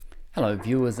Hello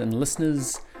viewers and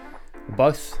listeners,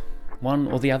 both one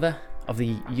or the other of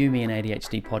the You, Me and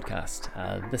ADHD podcast.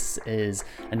 This is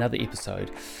another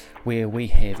episode where we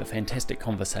have a fantastic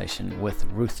conversation with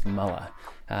Ruth Muller.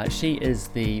 She is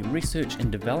the Research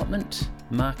and Development,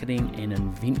 Marketing and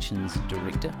Inventions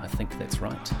Director, I think that's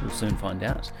right, we'll soon find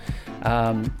out,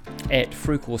 at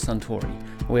Frucor Suntory.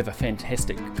 We have a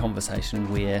fantastic conversation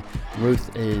where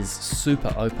Ruth is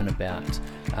super open about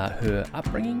her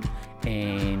upbringing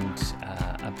and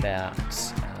about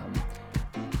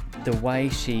the way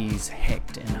she's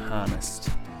hacked and harnessed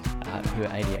her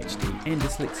ADHD and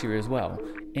dyslexia as well,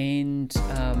 and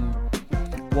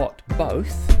what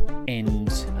both and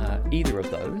either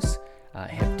of those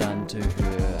have done to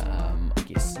her,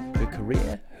 her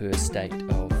career, her state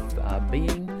of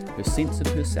being, her sense of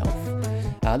herself.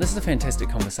 This is a fantastic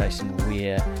conversation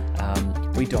where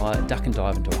we duck and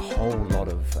dive into a whole lot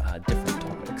of different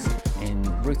topics,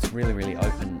 and Ruth's really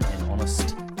open and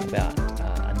honest about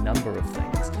a number of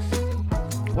things.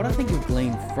 What I think you'll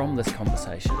glean from this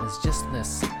conversation is just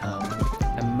this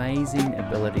amazing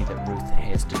ability that Ruth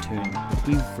has to turn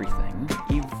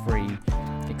every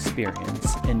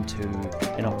experience into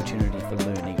an opportunity for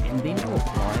learning, and then to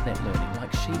apply that learning.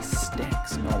 Like, she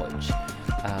stacks knowledge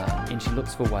and she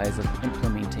looks for ways of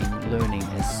implementing learning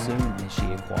as soon as she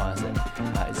acquires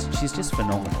it. She's just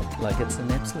phenomenal. Like, it's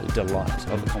an absolute delight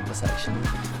of a conversation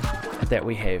that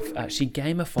we have. She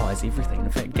gamifies everything.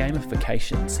 In fact,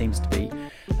 gamification seems to be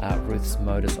Ruth's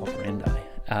modus operandi.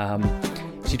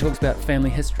 She talks about family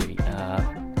history,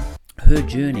 her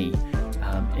journey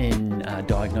in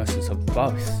diagnosis of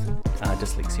both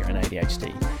dyslexia and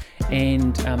ADHD,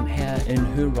 and how in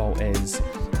her role as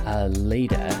a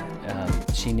leader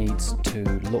she needs to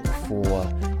look for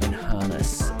and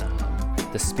harness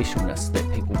the specialness that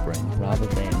people bring, rather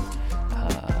than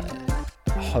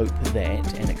hope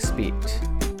that and expect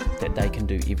that they can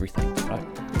do everything, right?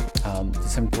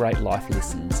 There's some great life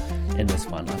lessons in this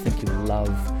one. I think you'll love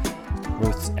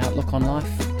Ruth's outlook on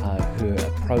life, her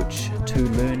approach to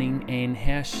learning, and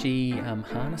how she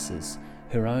harnesses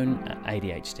her own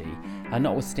ADHD.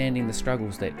 Notwithstanding the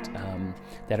struggles that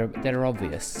are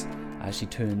obvious, she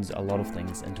turns a lot of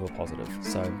things into a positive.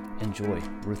 So enjoy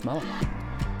Ruth Muller.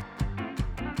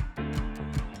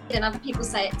 And other people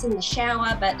say it's in the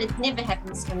shower, but it never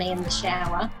happens for me in the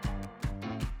shower.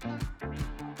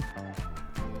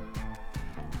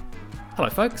 Hello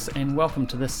folks, and welcome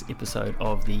to this episode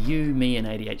of the You, Me and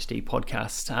ADHD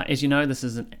podcast. As you know, this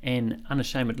is an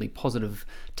unashamedly positive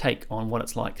take on what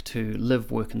it's like to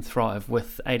live, work and thrive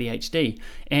with ADHD.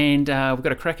 And we've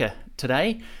got a cracker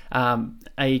today.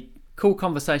 A cool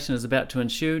conversation is about to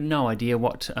ensue. No idea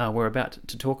what we're about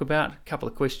to talk about. A couple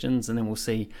of questions and then we'll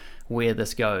see where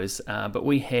this goes. But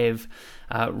we have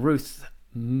Ruth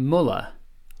Muller.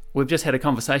 We've just had a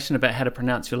conversation about how to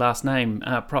pronounce your last name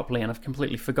properly, and I've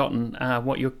completely forgotten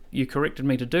what you corrected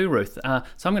me to do, Ruth. So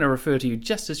I'm going to refer to you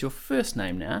just as your first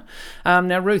name now.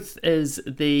 Now, Ruth is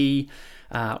the,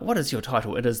 what is your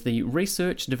title? It is the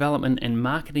Research, Development and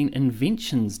Marketing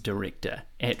Inventions Director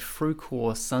at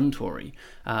Frucor Suntory,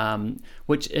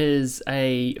 which is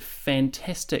a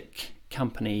fantastic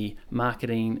company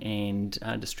marketing and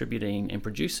distributing and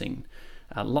producing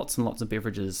lots and lots of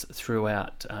beverages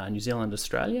throughout New Zealand,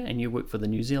 Australia, and you work for the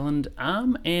New Zealand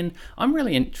arm. And I'm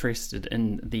really interested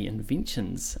in the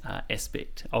inventions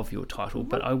aspect of your title,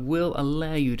 but I will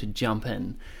allow you to jump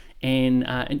in and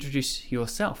introduce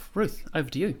yourself. Ruth, over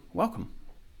to you. Welcome.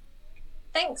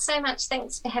 Thanks so much.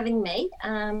 Thanks for having me.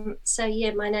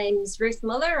 My name's Ruth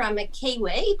Muller. I'm a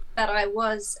Kiwi, but I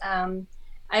was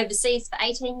overseas for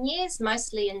 18 years,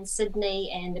 mostly in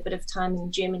Sydney and a bit of time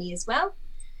in Germany as well.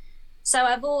 So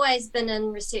I've always been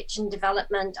in research and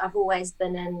development. I've always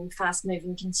been in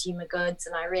fast-moving consumer goods,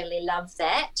 and I really love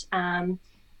that. At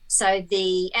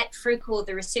Frucor,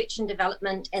 the research and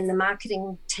development and the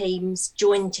marketing teams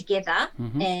joined together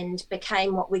and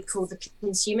became what we call the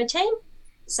consumer team.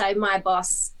 So my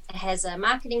boss has a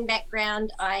marketing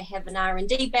background. I have an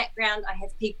R&D background. I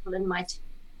have people in my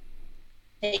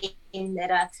team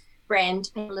that are brand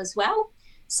people as well.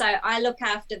 So I look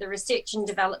after the research and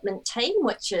development team,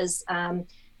 which is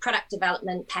product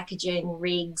development, packaging,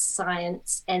 regs,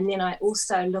 science. And then I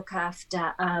also look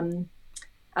after,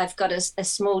 I've got a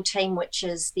small team, which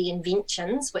is the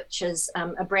Inventions, which is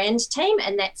a brand team,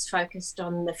 and that's focused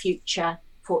on the future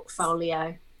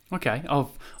portfolio. Okay,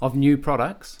 of new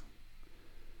products?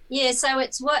 Yeah, so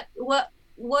it's what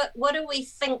do we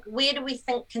think, where do we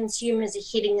think consumers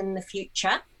are heading in the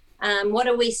future? What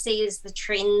do we see as the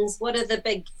trends? What are the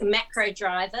big macro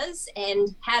drivers?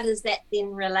 And how does that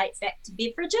then relate back to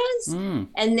beverages?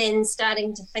 And then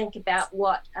starting to think about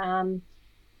what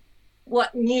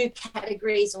what new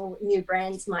categories or new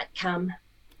brands might come.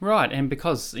 Right, and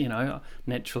because,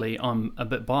 naturally I'm a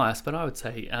bit biased, but I would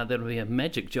say that would be a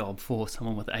magic job for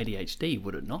someone with ADHD,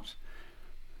 would it not?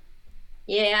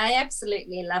 Yeah, I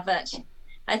absolutely love it.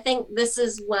 I think this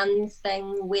is one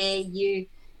thing where you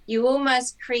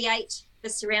almost create the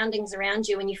surroundings around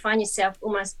you and you find yourself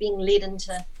almost being led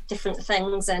into different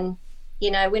things. And,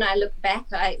 when I look back,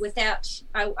 I was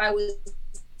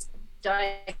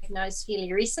diagnosed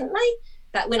fairly recently,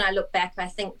 but when I look back, I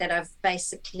think that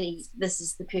this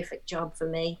is the perfect job for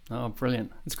me. Oh,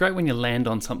 brilliant. It's great when you land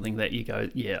on something that you go,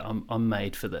 yeah, I'm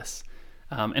made for this.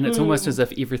 And it's almost as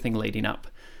if everything leading up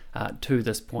to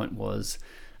this point was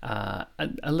a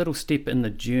little step in the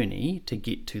journey to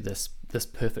get to this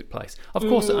perfect place. Of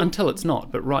course, until it's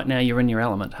not, but right now you're in your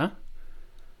element, huh?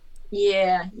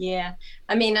 Yeah.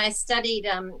 I mean, I studied,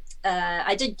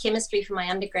 I did chemistry for my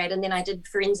undergrad, and then I did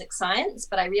forensic science,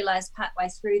 but I realised partway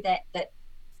through that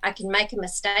I can make a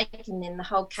mistake and then the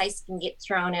whole case can get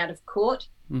thrown out of court,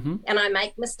 and I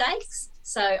make mistakes.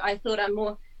 So I thought I'm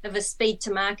more of a speed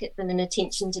to market than an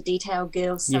attention to detail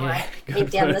girl. So I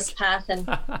went down this path, and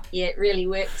it really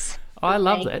works. I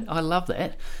love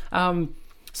that.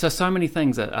 So many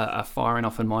things are firing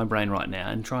off in my brain right now,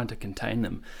 and trying to contain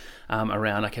them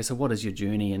around. Okay, so what is your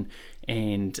journey,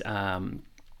 and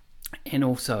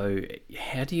also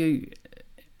how do you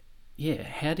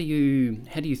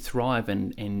thrive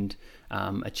and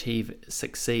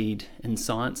succeed in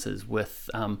sciences with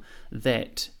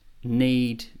that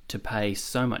need to pay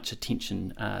so much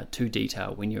attention to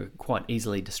detail when you're quite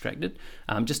easily distracted?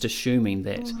 Just assuming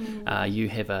that you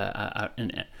have a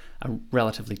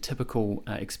relatively typical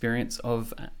experience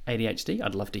of ADHD.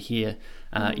 I'd love to hear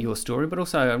your story, but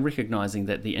also recognising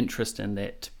that the interest and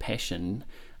that passion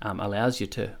allows you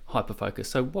to hyper-focus.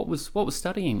 So what was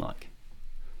studying like?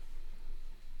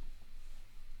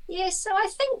 Yeah, so I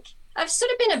think I've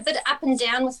sort of been a bit up and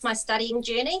down with my studying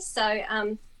journey. So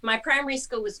my primary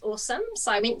school was awesome.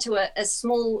 So I went to a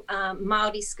small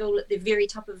Māori school at the very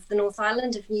top of the North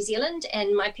Island of New Zealand,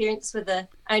 and my parents were the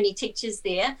only teachers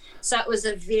there. So it was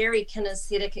a very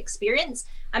kinesthetic experience.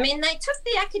 I mean, they took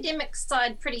the academic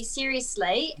side pretty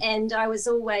seriously, and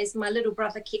my little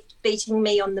brother kept beating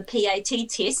me on the PAT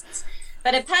tests.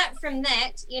 But apart from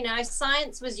that,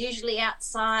 science was usually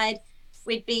outside.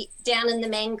 We'd be down in the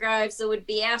mangroves, or would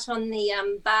be out on the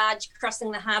barge crossing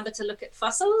the harbour to look at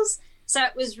fossils. So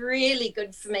it was really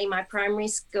good for me, my primary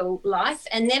school life.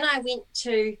 And then I went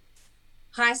to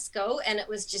high school, and it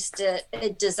was just a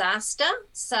disaster.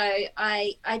 So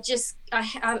I've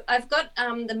got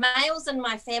the males in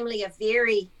my family are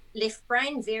very left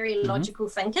brain, very logical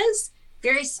thinkers,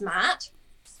 very smart,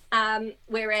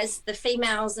 whereas the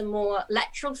females are more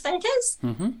lateral thinkers.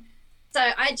 So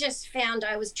I just found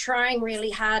I was trying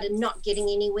really hard and not getting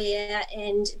anywhere,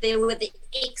 and there were the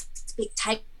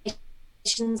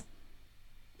expectations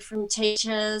from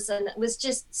teachers, and it was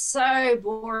just so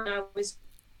boring. I was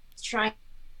trying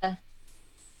to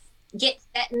get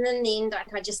that, and in the end I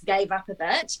just gave up a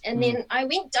bit. And then I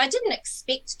didn't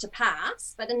expect to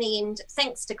pass, but in the end,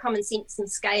 thanks to common sense and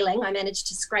scaling, I managed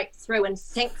to scrape through, and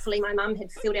thankfully my mum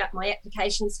had filled out my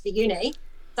applications for uni.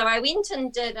 So I went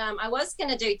and did, I was going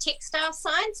to do textile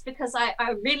science because I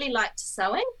really liked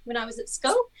sewing when I was at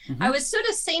school. I was sort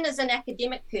of seen as an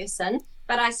academic person,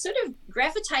 but I sort of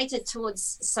gravitated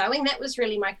towards sewing. That was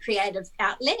really my creative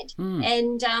outlet.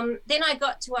 And then I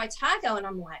got to Otago, and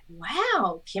I'm like,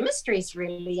 wow, chemistry is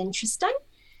really interesting.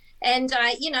 And,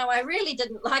 I really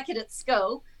didn't like it at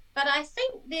school. But I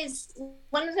think there's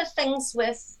one of the things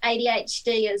with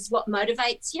ADHD is what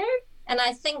motivates you. And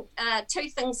I think two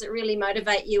things that really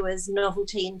motivate you is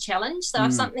novelty and challenge. So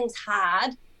if something's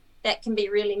hard, that can be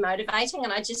really motivating.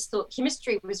 And I just thought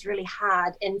chemistry was really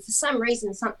hard. And for some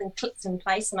reason, something clicked in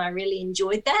place, and I really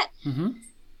enjoyed that.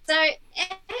 So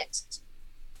at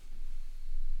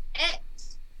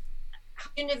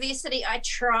university, I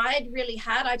tried really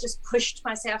hard. I just pushed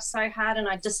myself so hard, and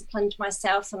I disciplined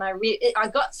myself, and I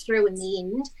got through in the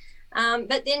end.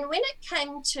 But then when it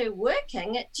came to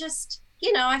working, it just...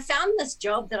 I found this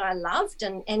job that I loved,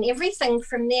 and everything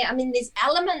from there. I mean, there's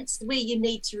elements where you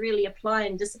need to really apply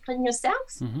and discipline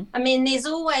yourself. I mean, there's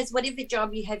always, whatever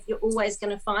job you have, you're always going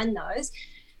to find those.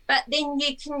 But then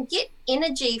you can get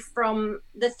energy from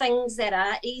the things that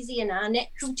are easy and are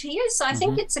natural to you. So I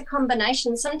think it's a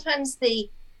combination. Sometimes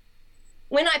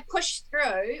when I push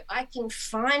through, I can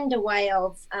find a way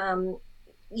of,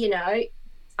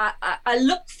 I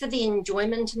look for the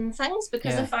enjoyment in things,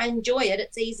 because if I enjoy it,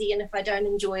 it's easy, and if I don't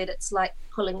enjoy it, it's like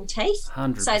pulling teeth.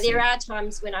 100%. So there are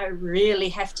times when I really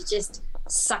have to just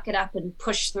suck it up and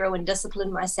push through and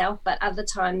discipline myself, but other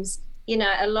times,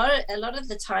 a lot of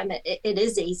the time it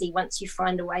is easy once you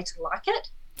find a way to like it.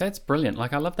 That's brilliant.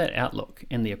 Like, I love that outlook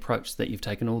and the approach that you've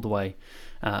taken all the way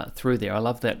through there. I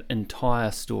love that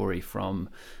entire story from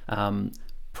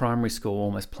primary school,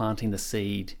 almost planting the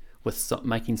seed with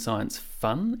making science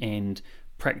fun and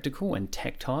practical and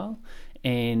tactile,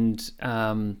 and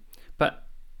but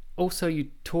also you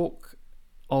talk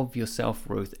of yourself,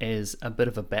 Ruth, as a bit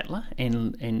of a battler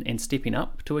and stepping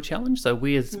up to a challenge. So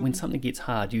when something gets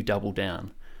hard, you double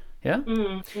down. Yeah.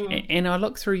 And I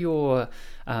look through your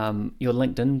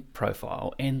LinkedIn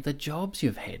profile and the jobs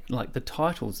you've had, like the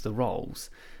titles, the roles.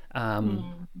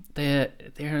 They're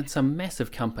in some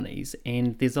massive companies,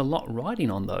 and there's a lot riding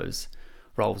on those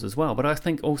roles as well. But I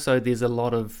think also there's a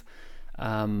lot of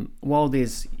while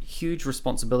there's huge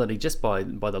responsibility just by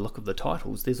the look of the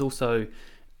titles, there's also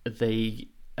the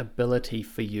ability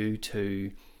for you to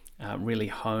really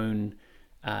hone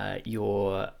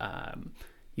your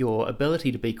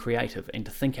ability to be creative and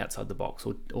to think outside the box,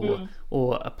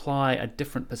 or apply a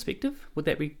different perspective. Would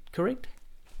that be correct?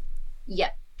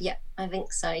 Yeah, I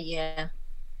think so. Yeah,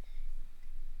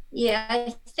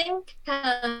 I think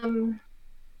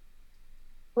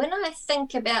when I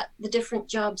think about the different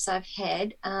jobs I've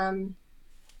had,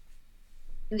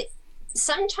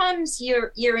 sometimes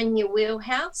you're in your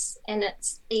wheelhouse and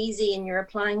it's easy and you're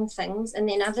applying things, and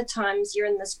then other times you're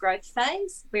in this growth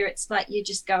phase where it's like you're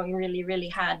just going really, really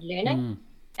hard learning.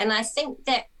 And I think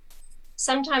that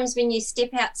sometimes when you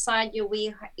step outside your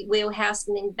wheelhouse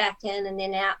and then back in and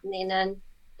then out and then in,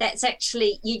 that's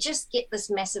actually, you just get this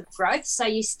massive growth. So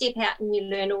you step out and you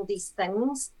learn all these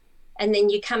things, and then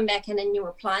you come back in and you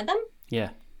apply them. Yeah.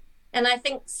 And I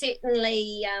think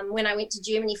certainly when I went to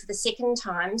Germany for the second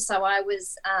time, so I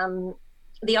was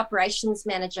the operations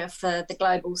manager for the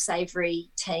global savoury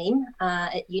team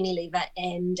at Unilever.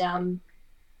 And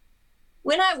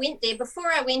when I went there,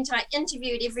 before I went, I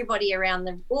interviewed everybody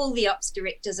around all the ops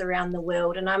directors around the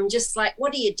world. And I'm just like,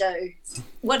 what do you do?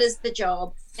 What is the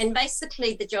job? And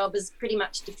basically the job is pretty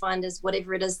much defined as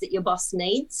whatever it is that your boss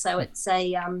needs. So it's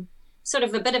a sort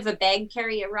of a bit of a bag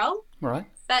carrier role. Right.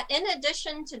 But in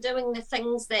addition to doing the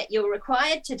things that you're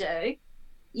required to do,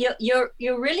 you're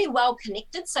really well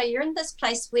connected. So you're in this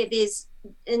place where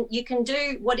you can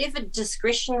do whatever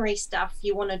discretionary stuff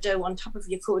you want to do on top of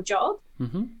your core job.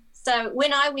 So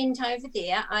when I went over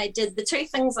there, I did the two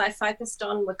things I focused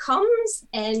on were comms,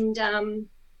 and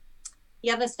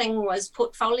the other thing was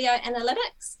portfolio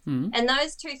analytics. And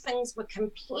those two things were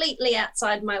completely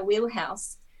outside my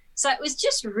wheelhouse. So it was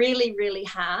just really, really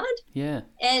hard. Yeah.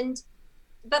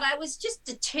 But I was just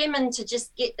determined to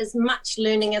just get as much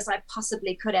learning as I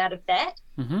possibly could out of that.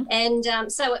 And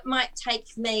so it might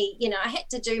take me,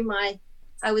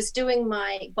 I was doing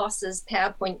my boss's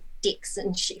PowerPoint decks,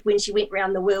 and when she went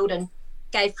around the world and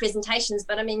gave presentations,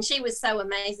 but I mean, she was so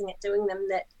amazing at doing them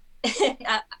that,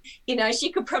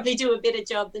 she could probably do a better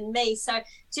job than me. So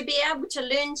to be able to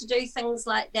learn to do things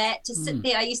like that, to sit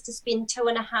there, I used to spend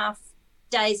 2.5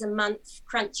 days a month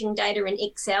crunching data in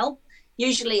Excel,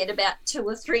 usually at about 2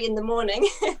 or 3 in the morning.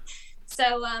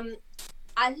 So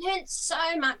I learned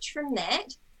so much from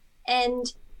that.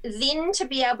 And then to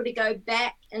be able to go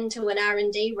back into an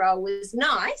R&D role was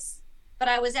nice, but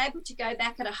I was able to go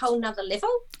back at a whole nother level.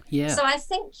 Yeah. So I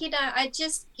think, I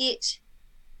just get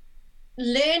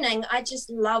learning. I just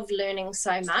love learning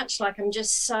so much. Like, I'm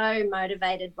just so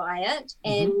motivated by it.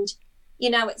 And,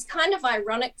 it's kind of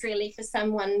ironic really for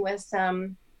someone with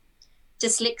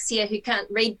dyslexia who can't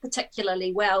read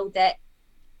particularly well, that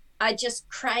I just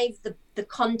crave the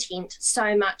content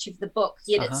so much of the book,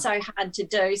 yet it's so hard to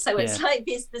do. So it's like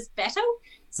there's this battle.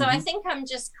 So I think I'm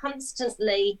just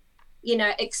constantly,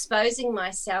 exposing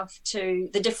myself to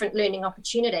the different learning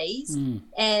opportunities.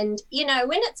 And,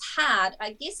 when it's hard,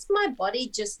 I guess my body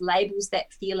just labels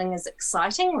that feeling as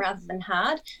exciting rather than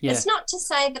hard. Yeah. It's not to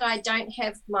say that I don't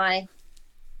have my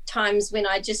times when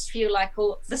I just feel like,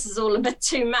 oh, this is all a bit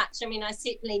too much. I mean, I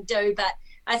certainly do, but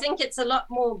I think it's a lot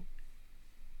more,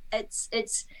 it's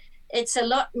a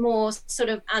lot more sort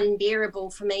of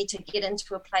unbearable for me to get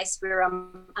into a place where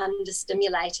I'm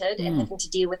understimulated and having to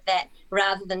deal with that,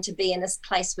 rather than to be in this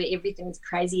place where everything's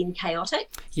crazy and chaotic.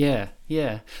 Yeah.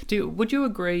 Would you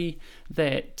agree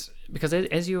that, because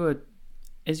as you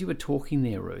were talking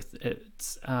there, Ruth,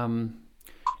 it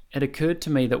occurred to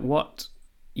me that what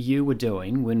you were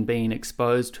doing when being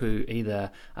exposed to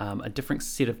either a different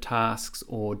set of tasks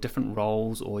or different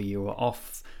roles, or you were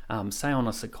off, say on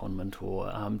a secondment,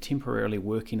 or temporarily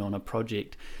working on a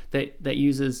project that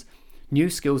uses new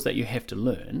skills that you have to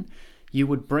learn, you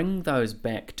would bring those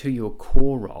back to your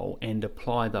core role and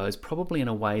apply those probably in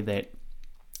a way that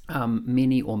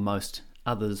many or most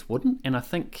others wouldn't. And I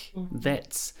think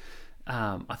that's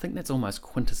almost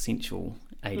quintessential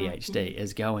ADHD,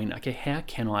 is going, okay, how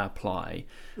can I apply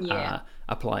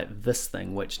this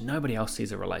thing which nobody else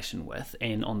sees a relation with,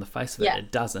 and on the face of it,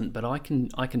 it doesn't, but I can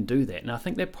do that. And I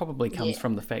think that probably comes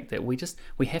from the fact that we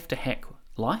have to hack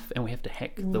life, and we have to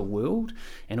hack the world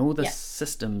and all the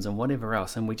systems and whatever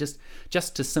else, and we just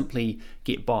to simply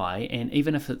get by, and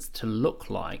even if it's to look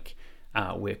like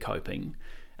we're coping,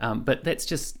 but that's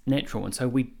just natural. And so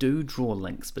we do draw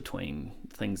links between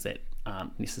things that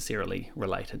aren't necessarily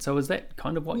related. So is that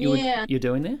kind of what you're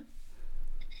doing there?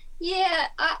 Yeah,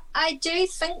 I do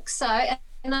think so.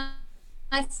 And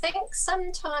I think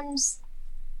sometimes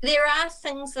there are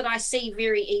things that I see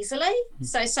very easily.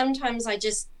 So sometimes I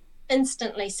just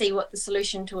instantly see what the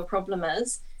solution to a problem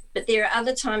is. But there are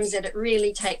other times that it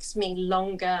really takes me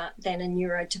longer than a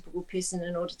neurotypical person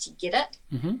in order to get it.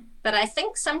 But I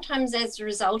think sometimes as a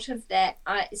result of that,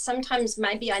 sometimes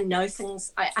maybe I know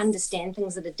things, I understand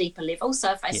things at a deeper level.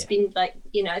 So if I spend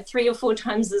 3 or 4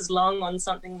 times as long on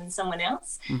something than someone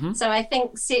else. So I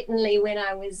think certainly when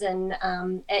I was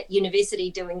at university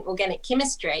doing organic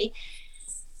chemistry,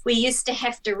 we used to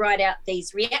have to write out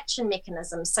these reaction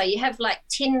mechanisms. So you have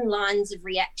 10 lines of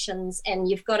reactions, and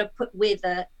you've got to put where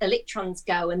the electrons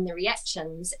go in the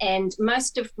reactions. And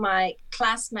most of my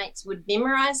classmates would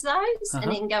memorize those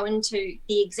and then go into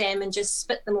the exam and just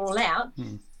spit them all out.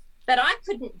 But I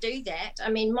couldn't do that. I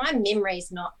mean, my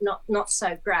memory's not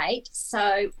so great.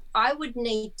 So I would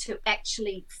need to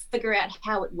actually figure out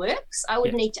how it works. I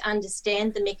would need to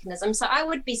understand the mechanism. So I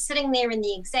would be sitting there in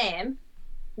the exam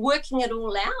working it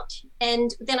all out,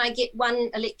 and then I get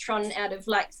one electron out of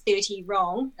 30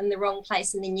 wrong in the wrong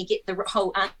place, and then you get the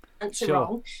whole answer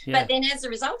wrong. But then as a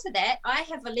result of that, I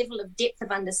have a level of depth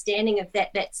of understanding of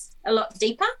that's a lot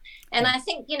deeper. And I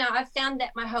think, I've found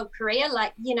that my whole career,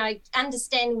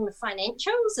 understanding the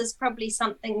financials is probably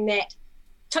something that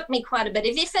took me quite a bit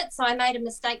of effort. So I made a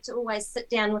mistake to always sit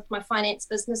down with my finance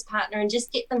business partner and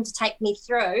just get them to take me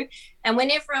through. And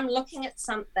whenever I'm looking at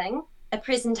something, a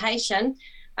presentation,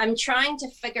 I'm trying to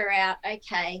figure out,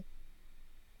 okay,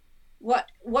 what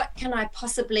can I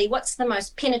possibly, what's the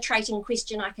most penetrating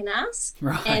question I can ask?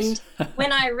 Right. And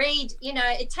when I read,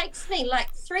 it takes me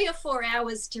 3 or 4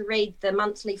 hours to read the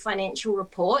monthly financial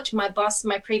report. My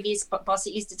previous boss,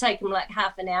 it used to take him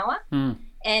half an hour.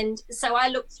 And so I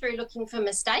look through looking for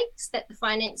mistakes that the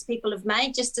finance people have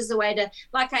made, just as a way to,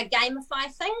 I gamify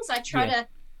things. I try to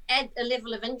add a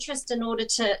level of interest in order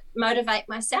to motivate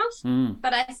myself.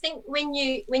 But I think when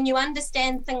you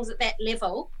understand things at that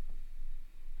level,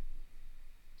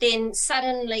 then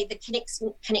suddenly the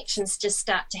connections just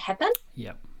start to happen.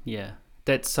 Yeah,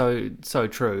 that's so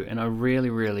true. And I really,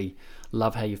 really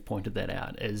love how you've pointed that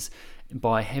out, is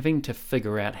by having to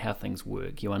figure out how things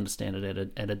work, you understand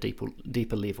it at a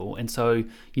deeper level, and so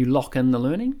you lock in the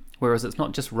learning, whereas it's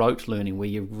not just rote learning where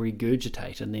you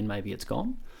regurgitate and then maybe it's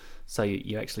gone. So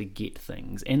you actually get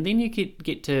things, and then you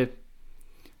get to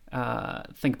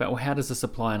think about, well, how does this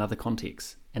apply in other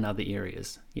contexts, in other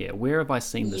areas? Where have I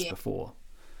seen this before?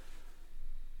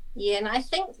 And I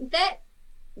think that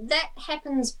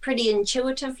happens pretty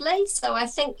intuitively. So I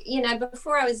think,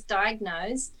 before I was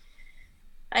diagnosed,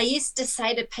 I used to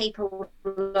say to people,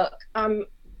 look, I'm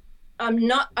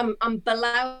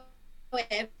below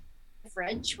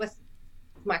average with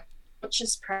my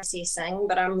conscious processing,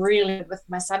 but I'm really good with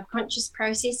my subconscious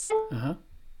processing. I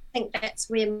think that's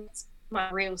where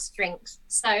my real strength.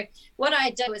 So what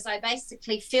I do is I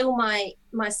basically fill my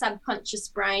subconscious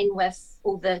brain with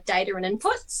all the data and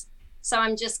inputs. So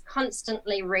I'm just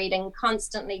constantly reading,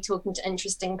 constantly talking to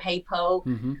interesting people.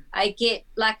 I get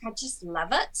I just love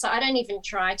it. So I don't even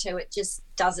try to, it just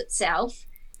does itself.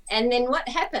 And then what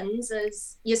happens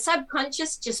is your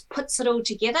subconscious just puts it all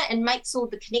together and makes all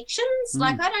the connections.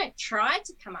 I don't try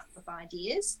to come up with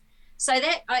ideas. So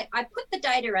that I put the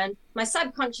data in, my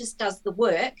subconscious does the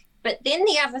work. But then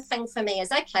the other thing for me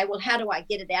is, okay, well, how do I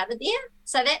get it out of there?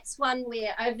 So that's one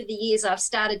where over the years I've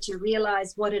started to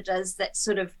realize what it is that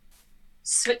sort of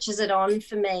switches it on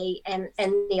for me, and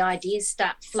the ideas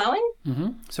start flowing.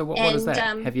 So what is that?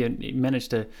 Have you managed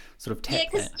to sort of tap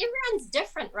that? Because everyone's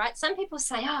different, right? Some people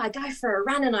say, I go for a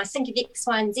run and I think of X,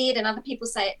 Y, and Z, and other people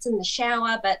say it's in the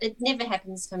shower, but it never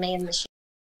happens for me in the shower.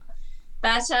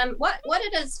 But what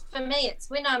it is for me, it's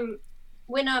when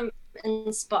I'm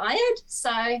inspired.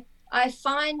 So I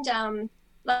find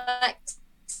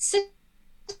sitting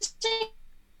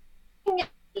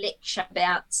lecture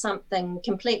about something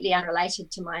completely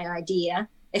unrelated to my idea,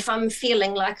 if I'm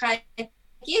feeling I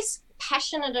guess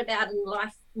passionate about in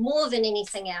life more than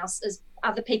anything else, is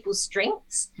other people's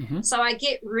strengths. So I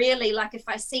get really, like, if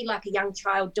I see like a young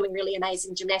child doing really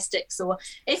amazing gymnastics, or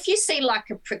if you see like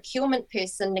a procurement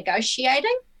person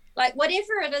negotiating, like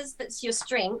whatever it is that's your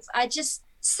strength, I just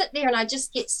sit there and I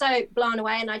just get so blown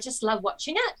away, and I just love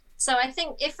watching it. So I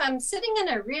think if I'm sitting in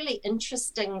a really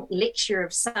interesting lecture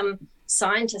of some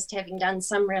scientist having done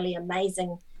some really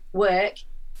amazing work,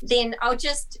 then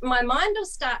my mind will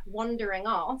start wandering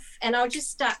off, and I'll just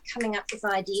start coming up with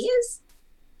ideas.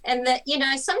 And that,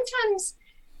 sometimes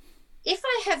if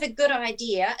I have a good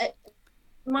idea, it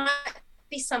might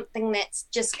be something that's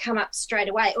just come up straight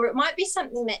away, or it might be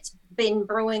something that's been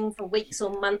brewing for weeks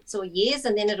or months or years,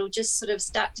 and then it'll just sort of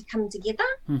start to come together.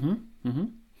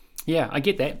 Yeah, I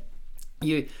get that.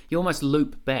 You almost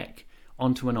loop back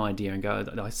onto an idea and go,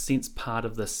 I sense part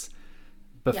of this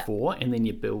before, and then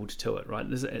you build to it, right?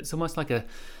 It's almost like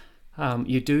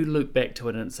you do loop back to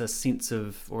it, and it's a sense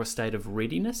of, or a state of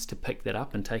readiness to pick that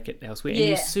up and take it elsewhere. And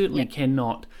you certainly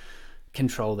cannot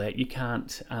control that. You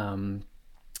can't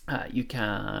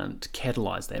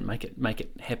catalyze that, make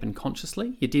it happen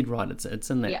consciously. You did right.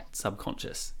 It's in that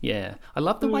subconscious. Yeah, I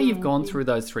love the way you've gone through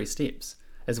those 3 steps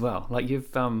as well. Like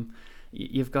you've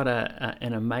got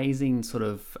an amazing sort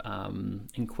of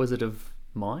inquisitive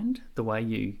mind. The way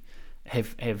you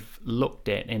have looked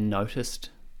at and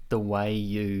noticed the way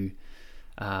you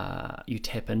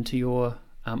tap into your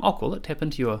I'll call it tap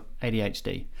into your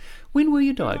ADHD. When were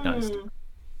you diagnosed?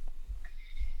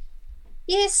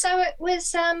 Yeah, so it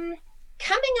was coming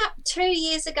up 2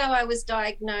 years ago. I was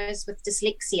diagnosed with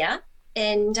dyslexia,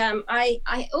 and I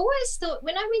always thought,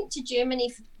 when I went to Germany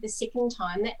for the second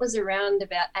time, that was around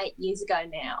about 8 years ago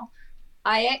now,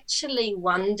 I actually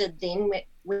wondered then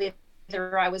whether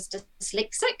I was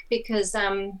dyslexic, because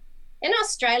in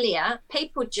Australia,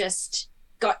 people just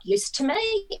got used to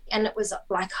me, and it was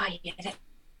like, oh yeah,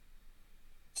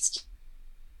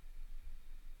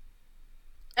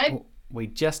 we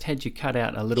just had you cut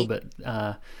out a little bit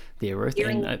there, Ruth,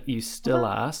 and you still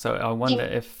are. So I wonder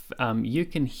if you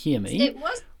can hear me. It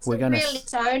was really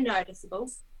so noticeable.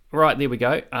 Right, there we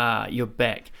go. You're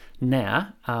back.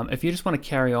 Now, if you just want to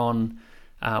carry on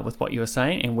with what you were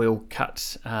saying, and we'll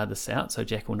cut this out so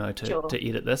Jack will know to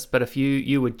edit this. But if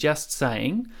you were just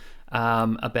saying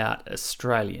about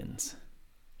Australians,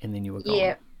 and then you were gone.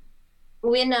 Yeah.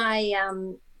 When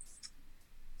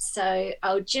so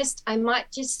I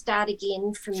might just start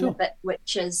again from the bit,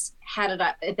 which is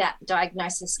about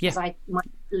diagnosis, because I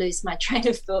might lose my train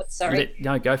of thought. Sorry.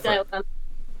 No, go for it.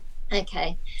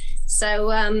 Okay.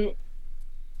 So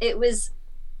it was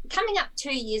coming up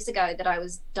 2 years ago that I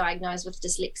was diagnosed with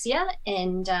dyslexia,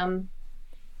 and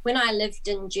when I lived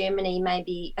in Germany,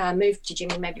 moved to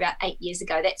Germany maybe about 8 years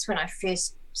ago, that's when I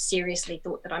first seriously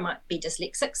thought that I might be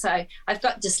dyslexic. So I've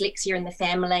got dyslexia in the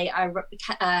family.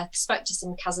 I spoke to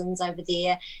some cousins over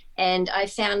there, and I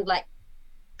found like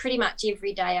pretty much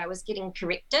every day I was getting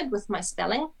corrected with my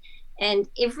spelling, and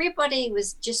everybody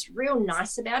was just real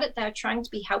nice about it. They were trying to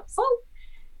be helpful,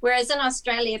 whereas in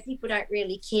Australia, people don't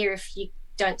really care if you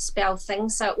don't spell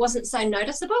things, so it wasn't so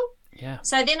noticeable. Yeah.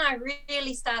 So then I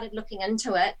really started looking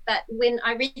into it, but when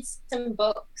I read some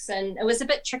books, and it was a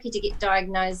bit tricky to get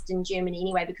diagnosed in Germany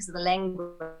anyway because of the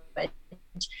language,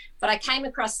 but I came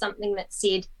across something that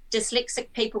said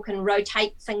dyslexic people can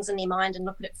rotate things in their mind and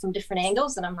look at it from different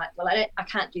angles, and I'm like, well, I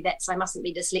can't do that, so I mustn't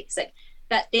be dyslexic.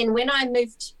 But then when I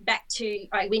went back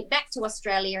to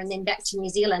Australia and then back to New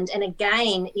Zealand, and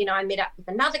again, I met up with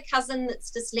another cousin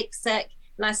that's dyslexic,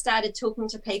 and I started talking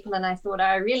to people, and I thought,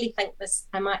 I really think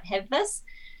I might have this.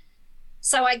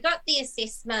 So I got the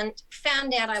assessment,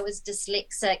 found out I was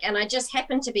dyslexic, and I just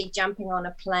happened to be jumping on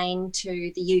a plane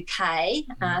to the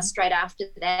UK straight after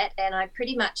that, and I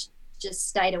pretty much just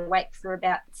stayed awake for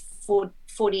about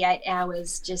 48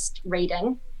 hours just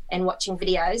reading and watching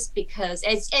videos, because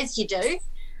as you do,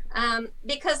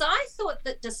 because I thought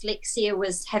that dyslexia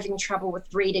was having trouble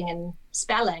with reading and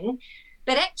spelling,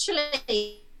 but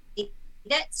actually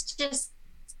that's just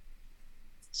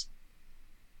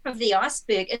of the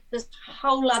iceberg. It's this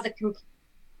whole other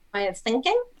way of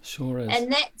thinking. Sure is.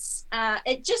 And that's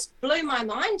it just blew my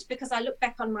mind, because I look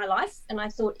back on my life and I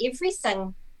thought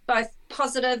everything, both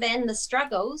positive and the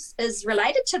struggles, is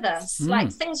related to this.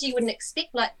 Like things you wouldn't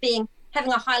expect, like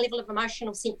having a high level of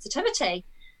emotional sensitivity.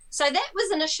 So that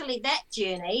was initially that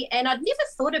journey, and I'd never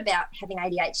thought about having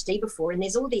ADHD before, and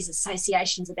there's all these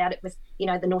associations about it with,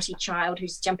 the naughty child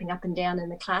who's jumping up and down in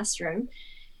the classroom.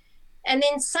 And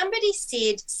then somebody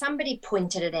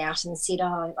pointed it out and said,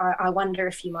 oh, I wonder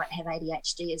if you might have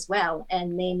ADHD as well.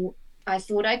 And then I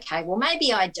thought, okay, well,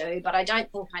 maybe I do, but I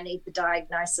don't think I need the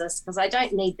diagnosis because I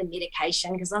don't need the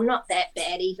medication because I'm not that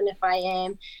bad, even if I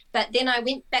am. But then I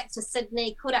went back to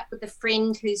Sydney, caught up with a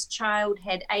friend whose child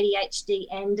had ADHD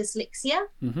and dyslexia,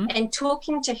 and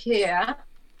talking to her,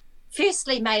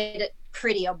 firstly, made it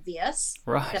pretty obvious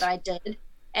that I did.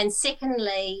 And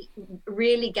secondly,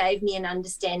 really gave me an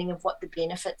understanding of what the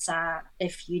benefits are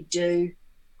if you do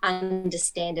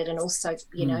understand it and also,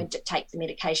 you know, take the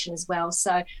medication as well.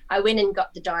 So I went and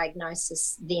got the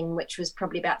diagnosis then, which was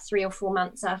probably about 3 or 4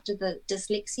 months after the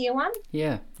dyslexia one.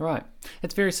 Yeah, right.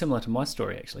 It's very similar to my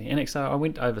story, actually. And so I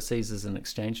went overseas as an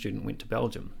exchange student, went to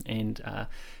Belgium and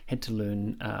had to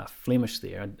learn Flemish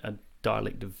there, a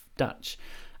dialect of Dutch.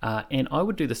 And I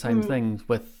would do the same thing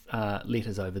with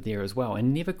letters over there as well.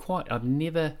 And I've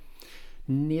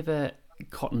never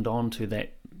cottoned on to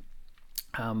that,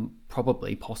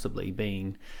 possibly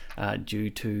being due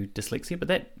to dyslexia, but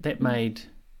that made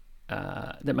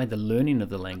the learning of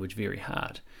the language very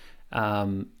hard.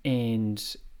 And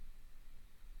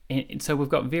so we've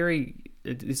got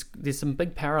there's some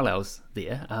big parallels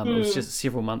there. It was just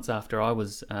several months after I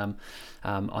was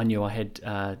I knew I had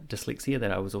dyslexia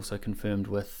that I was also confirmed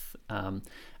with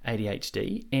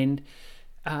ADHD. And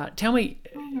tell me,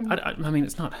 I mean,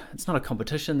 it's not a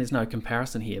competition. There's no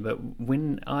comparison here. But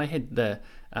when I had the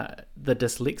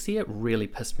dyslexia, it really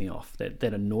pissed me off. That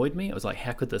annoyed me. It was like,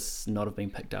 how could this not have been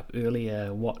picked up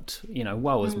earlier? What,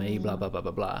 woe is me, blah blah blah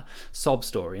blah blah. Sob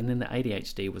story. And then the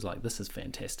ADHD was like, this is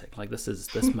fantastic. Like this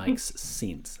makes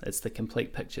sense. It's the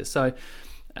complete picture. So,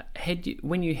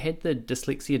 when you had the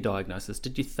dyslexia diagnosis,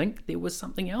 did you think there was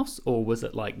something else, or was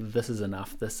it like, this is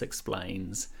enough? This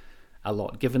explains a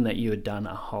lot, given that you had done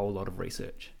a whole lot of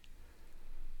research?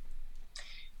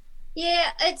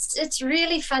 Yeah, it's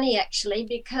really funny actually,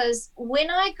 because when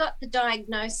I got the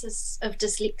diagnosis of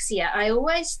dyslexia, I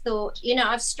always thought,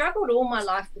 I've struggled all my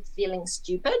life with feeling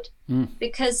stupid,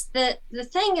 because the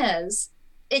thing is,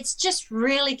 it's just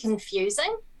really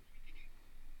confusing,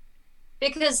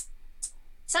 because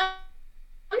some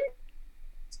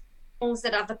things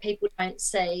that other people don't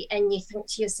see, and you think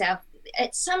to yourself,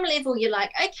 at some level you're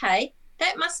like, okay,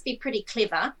 that must be pretty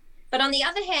clever. But on the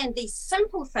other hand, these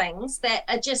simple things that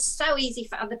are just so easy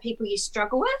for other people you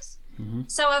struggle with.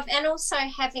 So and also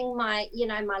having my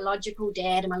logical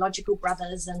dad and my logical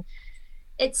brothers, and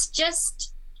it's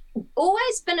just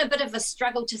always been a bit of a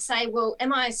struggle to say, well,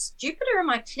 am I stupid or am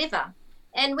I clever?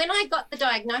 And when I got the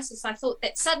diagnosis, I thought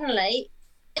that suddenly,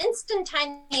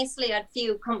 instantaneously, I'd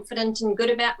feel confident and good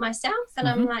about myself. And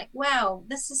I'm like, wow,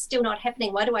 this is still not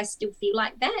happening. Why do I still feel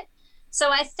like that?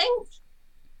 So I think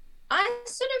I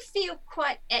sort of feel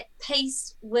quite at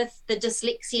peace with the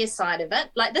dyslexia side of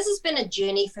it. Like, this has been a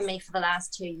journey for me for the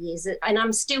last 2 years, and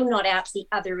I'm still not out the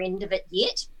other end of it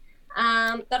yet.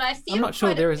 But I feel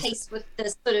quite at peace with the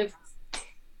sort of...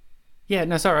 Yeah,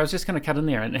 no, sorry, I was just going to cut in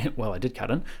there, and well, I did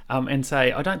cut in, and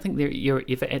say I don't think you're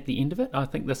ever at the end of it. I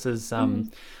think this is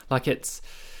like it's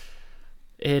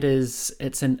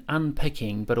an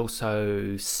unpicking, but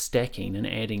also stacking and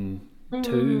adding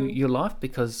to your life,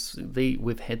 because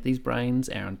we've had these brains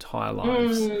our entire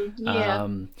lives,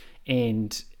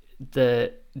 and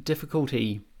the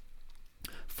difficulty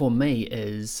for me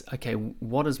is, okay,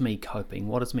 what is me coping?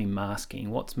 What is me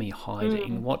masking? What's me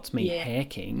hiding? What's me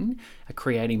hacking?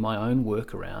 Creating my own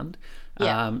workaround,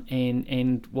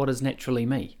 and what is naturally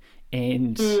me?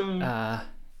 And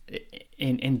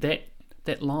and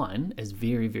that line is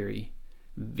very, very,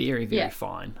 very, very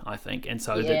fine, I think. And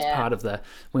so that's part of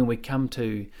when we come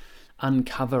to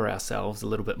uncover ourselves a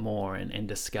little bit more and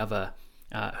discover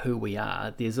who we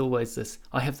are, there's always this,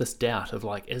 I have this doubt of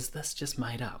like, is this just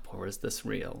made up, or is this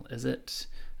real? Is it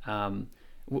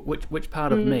which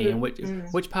part of me, and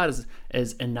which part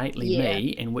is innately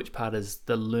me, and which part is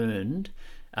the learned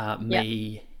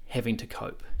me having to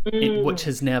cope, which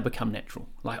has now become natural.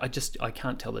 Like I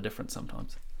can't tell the difference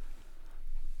sometimes.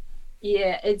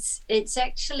 Yeah, it's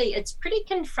actually, it's pretty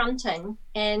confronting,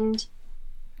 and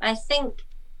I think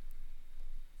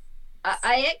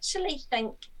I actually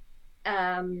think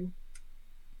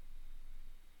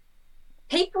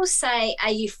people say,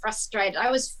 are you frustrated? I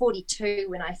was 42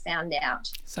 when I found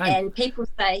out. Same. And people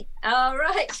say, oh,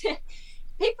 right.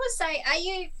 People say, are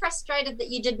you frustrated that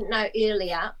you didn't know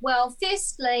earlier? Well,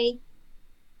 firstly,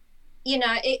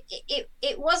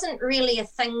 it wasn't really a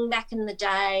thing back in the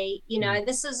day.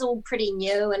 This is all pretty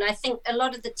new, and I think a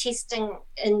lot of the testing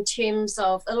in terms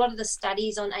of a lot of the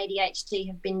studies on ADHD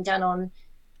have been done on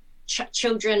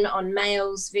children, on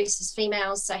males versus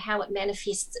females, so how it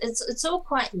manifests, it's all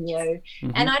quite new.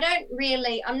 And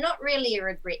I'm not really a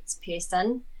regrets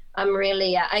person. I'm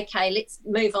really okay, let's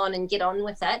move on and get on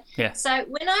with it. Yeah. So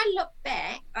when I look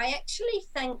back, I actually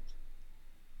think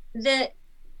that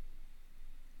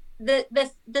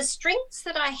the strengths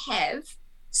that I have,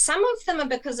 some of them are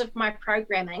because of my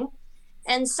programming,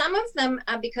 and some of them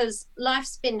are because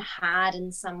life's been hard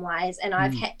in some ways and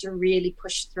I've had to really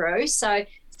push through. So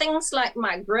things like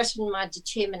my grit and my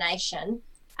determination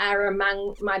are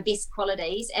among my best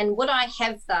qualities, and would I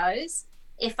have those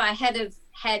if I had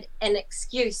an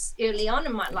excuse early on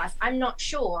in my life? I'm not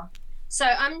sure. So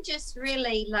I'm just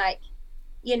really like,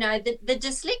 the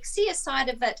dyslexia side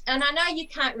of it, and I know you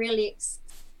can't really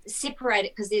separate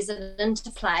it because there's an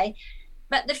interplay,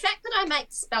 but the fact that I make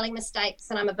spelling mistakes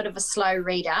and I'm a bit of a slow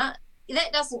reader,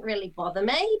 that doesn't really bother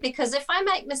me, because if I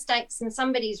make mistakes and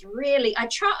somebody's really, I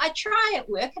try at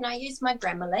work and I use my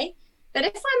Grammarly, but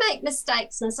if I make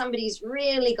mistakes and somebody's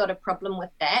really got a problem with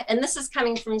that, and this is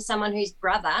coming from someone whose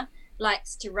brother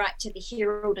likes to write to the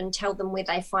Herald and tell them where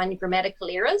they find grammatical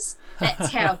errors,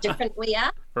 that's how different we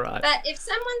are. Right. But if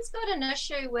someone's got an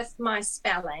issue with my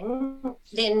spelling,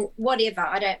 then whatever,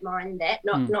 I don't mind that,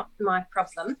 not my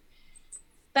problem.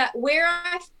 But where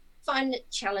I find it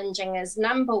challenging is,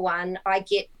 number one, I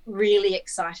get really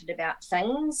excited about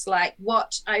things. Like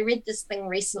I read this thing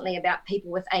recently about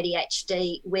people with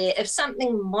ADHD, where if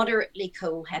something moderately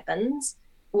cool happens,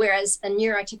 whereas a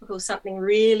neurotypical something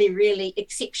really, really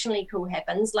exceptionally cool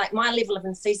happens, like my level of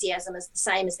enthusiasm is the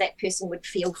same as that person would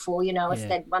feel for, if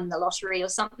they'd won the lottery or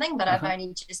something. But I've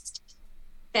only just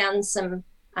found some,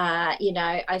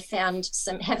 I found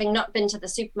some, having not been to the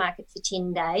supermarket for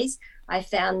 10 days, I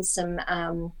found some,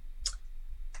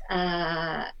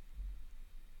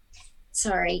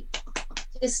 sorry,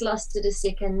 just lost it a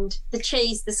second. The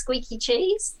squeaky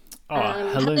cheese.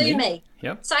 Halloumi.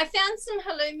 Yep. So I found some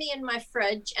halloumi in my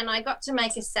fridge and I got to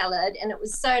make a salad, and it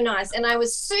was so nice. And I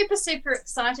was super, super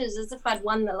excited, as if I'd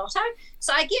won the lotto.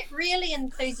 So I get really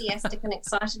enthusiastic and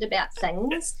excited about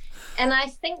things. And I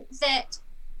think that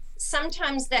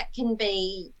sometimes that can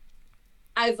be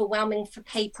overwhelming for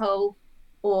people,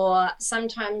 or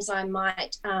sometimes I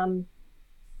might,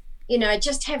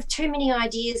 just have too many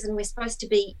ideas and we're supposed to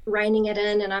be reining it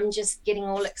in and I'm just getting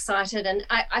all excited. And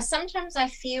I sometimes I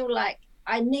feel like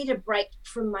I need a break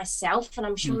from myself, and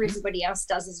I'm sure everybody else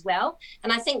does as well.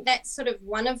 And I think that's sort of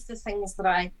one of the things that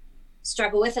I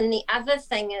struggle with. And the other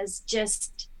thing is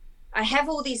just, I have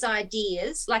all these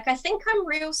ideas. Like, I think I'm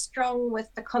real strong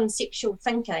with the conceptual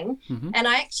thinking, and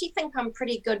I actually think I'm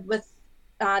pretty good with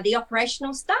the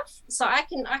operational stuff. So I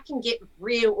can get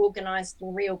real organized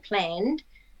and real planned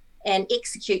and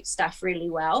execute stuff really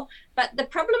well. But the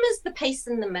problem is the piece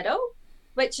in the middle,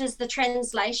 which is the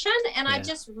translation, and I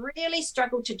just really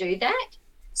struggle to do that.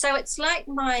 So it's like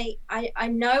I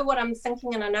know what I'm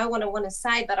thinking and I know what I want to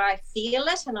say, but I feel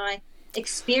it and I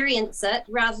experience it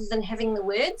rather than having the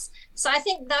words. So I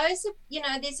think those are,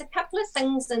 there's a couple of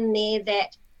things in there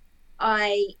that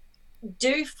I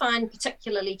do find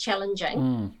particularly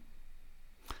challenging.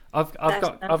 I've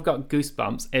got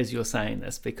goosebumps as you're saying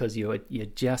this, because you're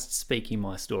just speaking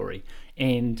my story,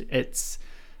 and that's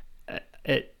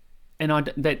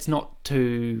not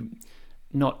in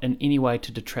any way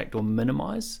to detract or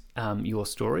minimize your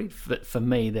story. For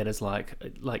me, that is like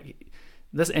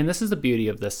this, and this is the beauty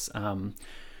of this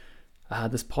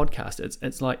this podcast.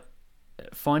 It's like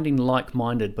finding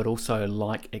like-minded but also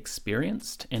like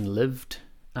experienced and lived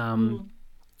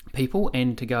people,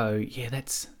 and to go,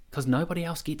 that's because nobody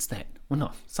else gets that. Well,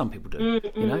 no, some people do,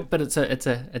 but it's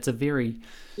a very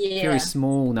very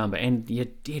small number, and you're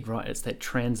dead right. It's that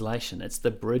translation. It's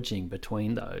the bridging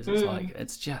between those. It's like,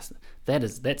 it's just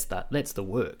that's the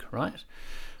work, right?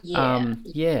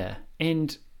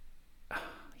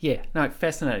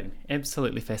 Fascinating,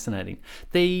 absolutely fascinating.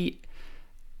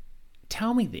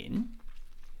 Tell me then,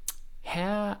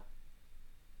 how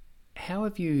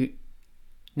have you,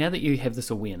 now that you have this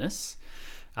awareness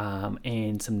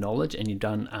and some knowledge, and you've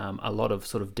done a lot of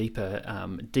sort of deeper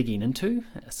digging into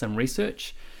some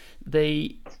research,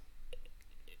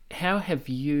 how have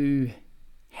you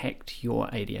hacked your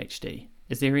ADHD?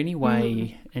 Is there any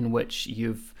way in which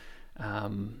you've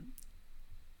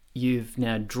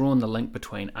now drawn the link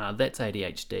between that's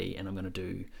ADHD and I'm going to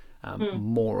do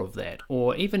more of that,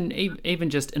 or even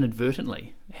just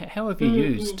inadvertently? How have you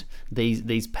used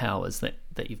these powers that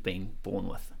you've been born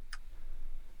with?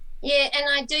 Yeah, and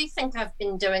I do think I've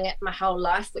been doing it my whole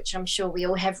life, which I'm sure we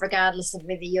all have, regardless of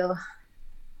whether you're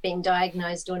being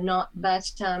diagnosed or not. But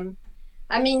certainly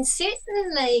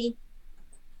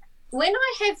when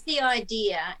I have the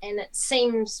idea and it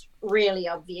seems really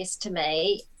obvious to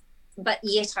me, but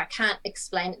yet I can't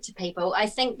explain it to people, I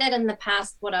think that in the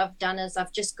past what I've done is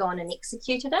I've just gone and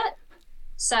executed it.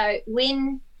 So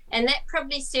and that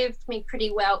probably served me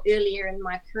pretty well earlier in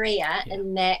my career,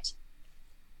 in that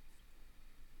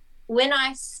when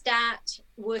I start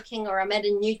working or I'm at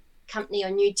a new company or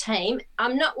new team,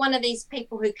 I'm not one of these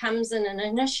people who comes in and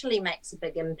initially makes a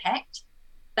big impact,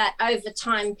 but over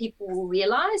time people will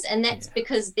realize, and that's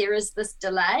because there is this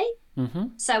delay.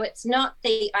 So it's not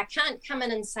I can't come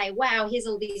in and say, wow, here's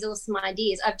all these awesome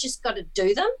ideas. I've just got to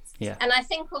do them. And I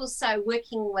think also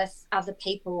working with other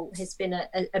people has been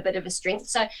a bit of a strength.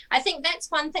 So I think that's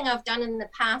one thing I've done in the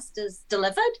past, is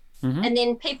delivered. And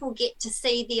then people get to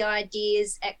see the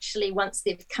ideas actually once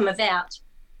they've come about.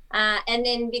 And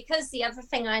then, because the other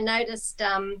thing I noticed,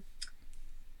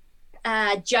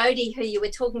 Jodie, who you were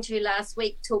talking to last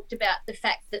week, talked about the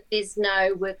fact that there's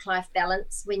no work-life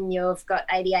balance when you've got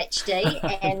ADHD.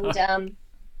 And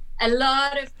a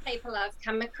lot of people I've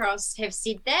come across have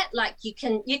said that, like, you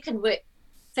can work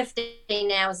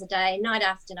 15 hours a day, night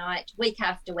after night, week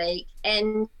after week.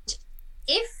 And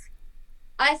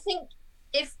I think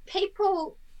if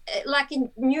people, like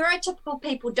neurotypical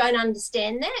people, don't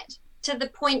understand that to the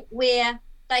point where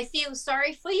they feel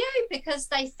sorry for you because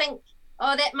they think,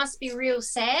 oh, that must be real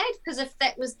sad, because if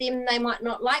that was them, they might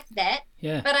not like that.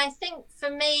 But I think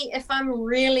for me, if I'm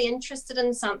really interested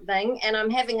in something and I'm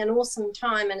having an awesome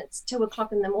time and it's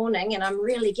 2:00 in the morning and I'm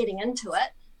really getting into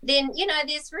it, then,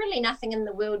 there's really nothing in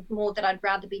the world more that I'd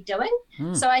rather be doing.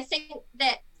 So I think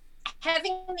that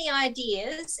having the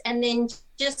ideas and then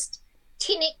just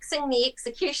 10xing the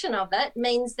execution of it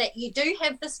means that you do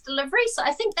have this delivery. So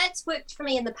I think that's worked for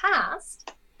me in the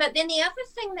past. But then the other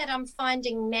thing that I'm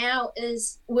finding now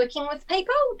is working with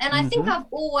people. And I think I've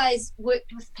always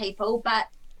worked with people, but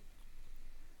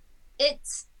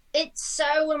it's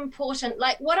so important.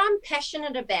 Like, what I'm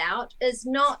passionate about is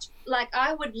not, like,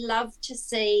 I would love to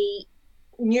see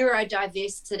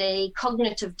neurodiversity,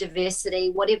 cognitive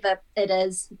diversity, whatever it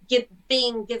is,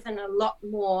 being given a lot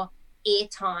more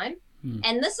airtime.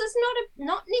 And this is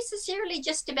not necessarily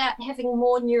just about having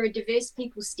more neurodiverse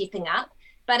people stepping up,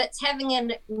 but it's having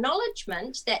an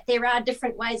acknowledgement that there are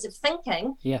different ways of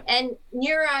thinking. And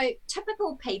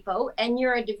neurotypical people and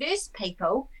neurodiverse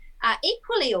people are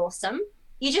equally awesome.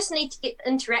 You just need to get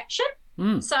interaction.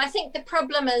 So I think the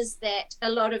problem is that a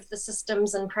lot of the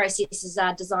systems and processes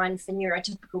are designed for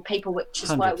neurotypical people, which is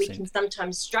 100%. Why we can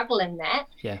sometimes struggle in that.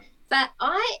 But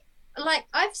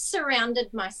I've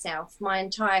surrounded myself my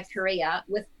entire career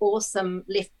with awesome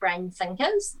left brain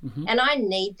thinkers, and I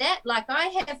need that. Like, I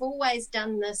have always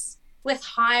done this with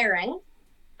hiring.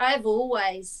 I've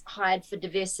always hired for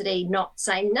diversity, not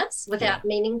sameness, without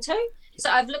meaning to. So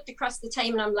I've looked across the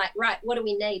team and I'm like, right, what do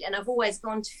we need? And I've always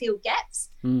gone to fill gaps.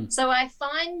 So I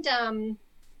find,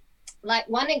 like,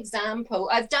 one example,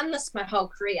 I've done this my whole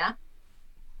career.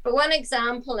 But one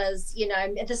example is,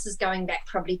 this is going back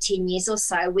probably 10 years or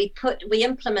so, we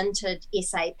implemented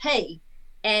SAP,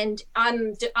 and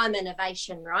I'm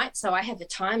innovation, right? So I have a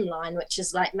timeline, which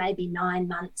is like maybe 9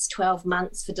 months, 12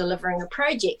 months for delivering a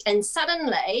project. And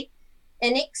suddenly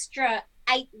an extra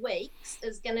 8 weeks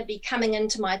is going to be coming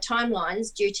into my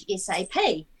timelines due to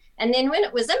SAP. And then when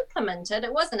it was implemented,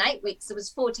 it wasn't 8 weeks, it was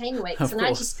 14 weeks. Of and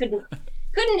course. I just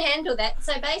couldn't handle that.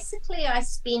 So basically I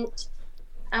spent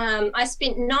 9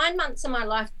 months of my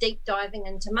life deep diving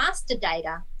into master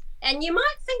data. And you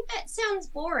might think that sounds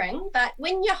boring, but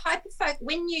when you're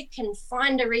when you can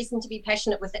find a reason to be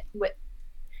passionate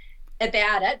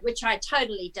about it, which I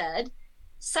totally did,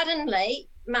 suddenly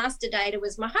master data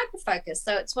was my hyper-focus.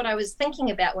 So it's what I was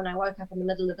thinking about when I woke up in the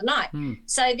middle of the night.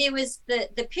 So there was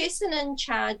the person in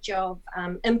charge of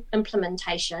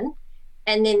implementation,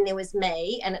 and then there was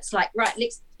me, and it's like, right,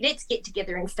 let's get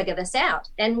together and figure this out.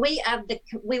 And we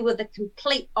were the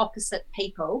complete opposite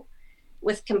people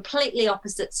with completely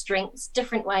opposite strengths,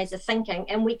 different ways of thinking.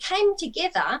 And we came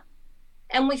together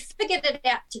and we figured it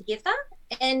out together.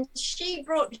 And she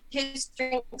brought her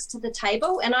strengths to the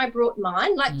table and I brought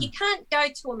mine. Like, you can't go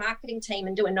to a marketing team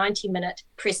and do a 90-minute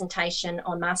presentation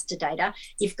on master data.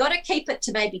 You've got to keep it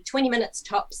to maybe 20 minutes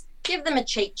tops, give them a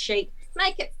cheat sheet,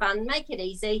 make it fun, make it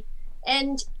easy.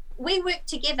 And we worked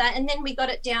together, and then we got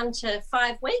it down to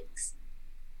 5 weeks.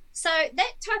 So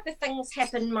that type of things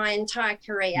happened my entire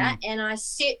career. And I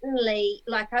certainly,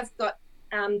 like, I've got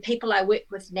people I work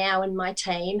with now in my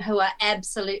team who are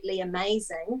absolutely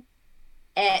amazing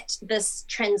at this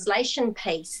translation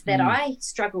piece that I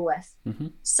struggle with.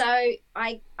 So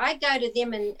I go to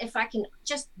them, and if I can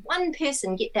just one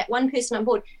person, get that one person on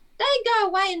board, they go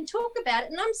away and talk about it,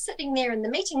 and I'm sitting there in the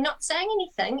meeting not saying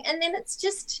anything, and then it's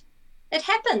just, it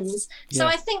happens. So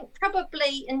I think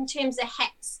probably in terms of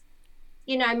hacks,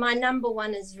 my number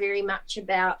one is very much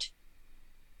about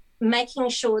making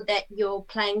sure that you're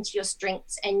playing to your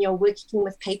strengths and you're working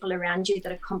with people around you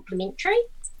that are complementary.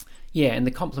 Yeah, and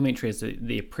the complementary is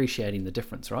the appreciating the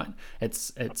difference, right?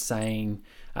 It's saying,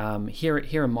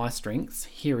 here are my strengths,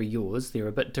 here are yours. They're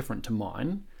a bit different to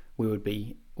mine. We would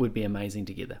be amazing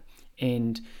together.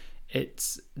 And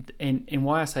and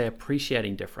why I say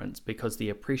appreciating difference, because the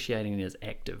appreciating is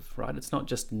active, right? It's not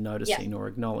just noticing or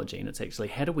acknowledging. It's actually,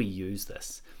 how do we use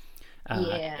this?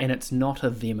 And it's not a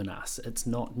them and us. It's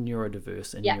not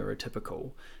neurodiverse and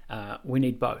neurotypical. We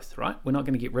need both, right? We're not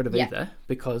going to get rid of either,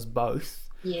 because both.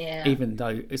 Yeah. Even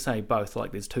though say both,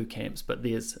 like there's two camps, but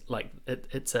there's like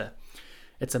it's a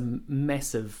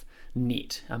massive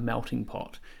net, a melting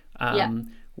pot,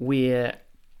 where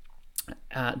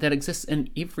that exists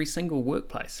in every single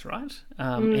workplace, right?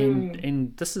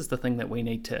 And this is the thing that we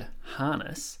need to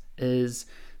harness. Is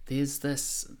there's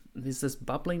this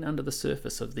bubbling under the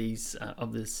surface of these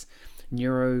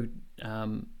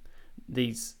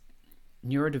these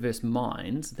neurodiverse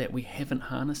minds that we haven't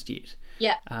harnessed yet.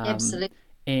 Yeah, absolutely.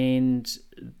 And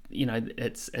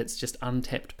it's just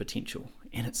untapped potential,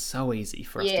 and it's so easy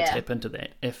for us to tap into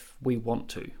that if we want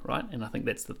to, right? And I think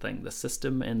that's the thing, the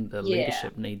system and the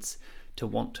leadership needs to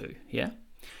want to.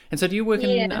 And so do you work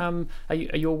in are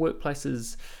your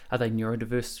workplaces, are they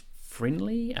neurodiverse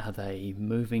friendly? Are they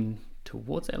moving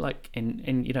towards that? Like,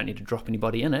 and you don't need to drop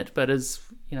anybody in it, but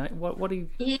what do you...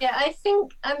 I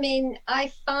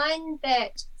find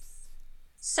that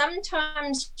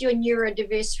sometimes you're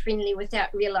neurodiverse friendly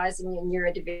without realizing you're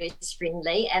neurodiverse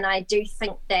friendly, and I do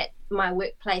think that my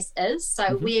workplace is.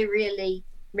 So we're really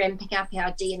ramping up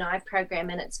our D&I program,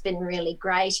 and it's been really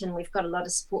great, and we've got a lot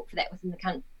of support for that within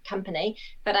the company.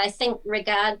 But I think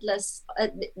regardless,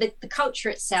 the culture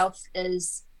itself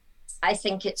is, I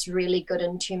think it's really good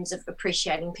in terms of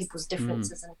appreciating people's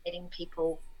differences and letting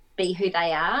people be who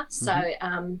they are. So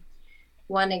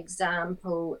one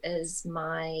example is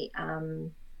my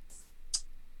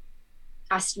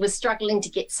I was struggling to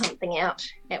get something out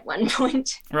at one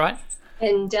point, right?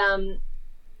 And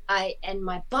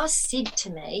my boss said to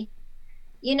me,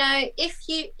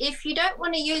 if you don't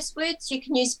want to use words, you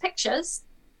can use pictures.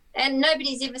 And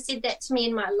nobody's ever said that to me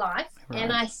in my life. Right.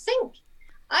 And I think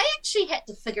I actually had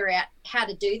to figure out how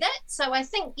to do that. So I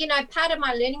think, part of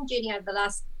my learning journey over the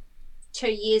last 2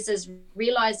 years is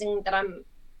realizing that I'm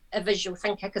a visual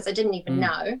thinker, because I didn't even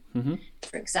know,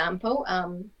 for example, I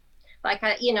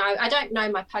don't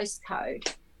know my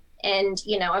postcode, and,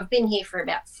 I've been here for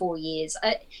about 4 years.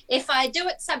 If I do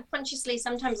it subconsciously,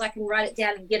 sometimes I can write it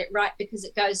down and get it right, because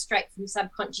it goes straight from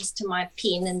subconscious to my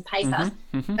pen and paper.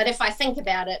 But if I think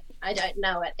about it, I don't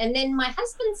know it. And then my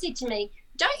husband said to me,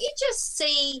 don't you just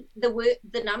see the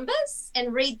numbers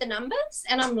and read the numbers?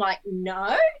 And I'm like,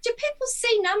 no. Do people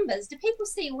see numbers? Do people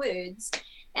see words?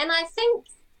 And I think,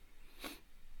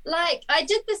 I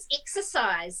did this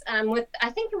exercise with, I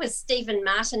think it was Stephen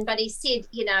Martin, but he said,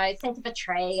 think of a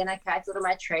tree. And I thought of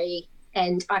my tree,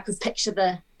 and I could picture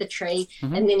the tree.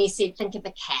 And then he said, think of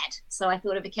a cat. So I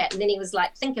thought of a cat. And then he was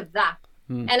like, think of that.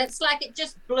 And it's like, it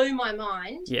just blew my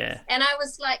mind. Yeah. And I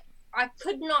was like,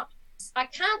 I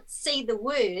can't see the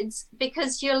words,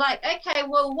 because you're like, okay,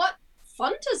 well, what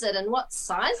font is it and what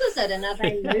size is it, and are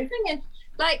they moving? And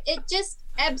it just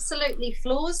absolutely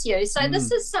floors you. So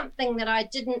this is something that I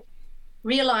didn't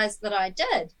realize that I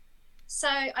did. So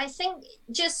I think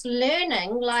just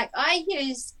learning, I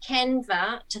use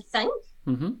Canva to think.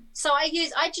 So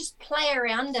I just play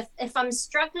around. If I'm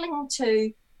struggling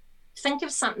to think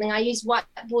of something, I use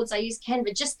whiteboards, I use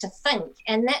Canva just to think,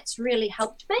 and that's really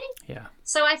helped me. Yeah.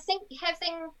 So I think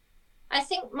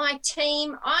my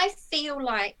team, I feel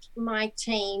like my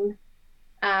team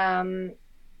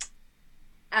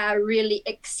are really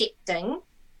accepting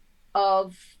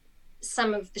of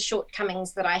some of the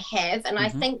shortcomings that I have, and I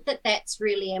think that that's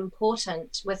really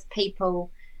important with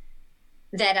people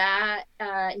that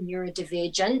are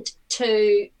neurodivergent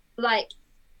to,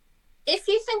 if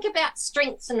you think about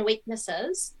strengths and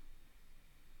weaknesses,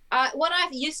 what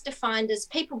I've used to find is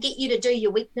people get you to do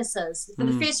your weaknesses. For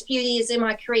the first few years in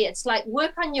my career, it's like,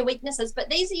 work on your weaknesses, but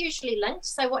these are usually linked.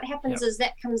 So what happens is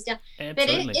that comes down.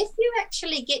 Absolutely. But if you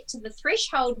actually get to the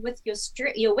threshold with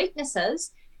your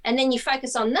weaknesses, and then you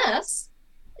focus on this,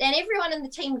 and everyone in the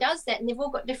team does that, and they've all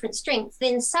got different strengths,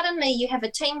 then suddenly you have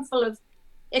a team full of,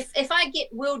 if I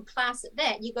get world class at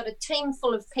that, you've got a team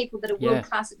full of people that are world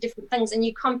class at different things, and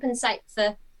you compensate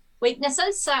for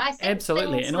weaknesses. So I think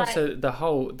absolutely, and also the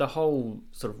whole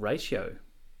sort of ratio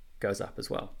goes up as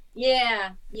well. Yeah.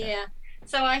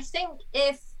 So I think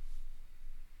if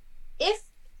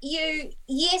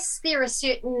yes, there are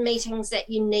certain meetings that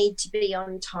you need to be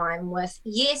on time with.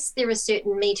 Yes, there are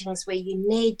certain meetings where you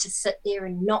need to sit there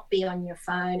and not be on your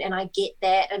phone, and I get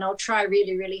that, and I'll try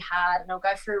really, really hard, and I'll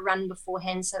go for a run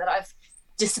beforehand so that I've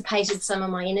dissipated some of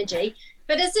my energy.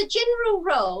 But as a general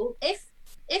rule,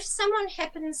 if someone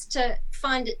happens to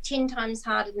find it 10 times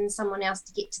harder than someone else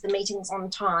to get to the meetings on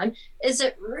time, is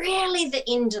it really the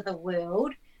end of the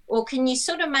world? Or can you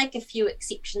sort of make a few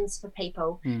exceptions for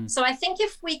people? So I think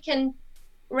if we can,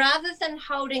 rather than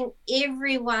holding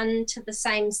everyone to the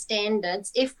same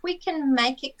standards, if we can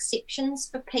make exceptions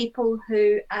for people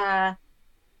who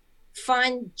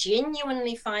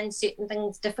genuinely find certain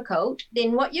things difficult,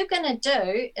 then what you're going to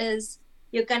do is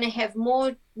you're going to have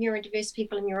more neurodiverse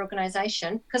people in your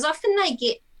organisation, because often they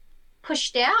get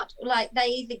pushed out, like they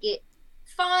either get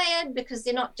fired because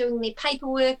they're not doing their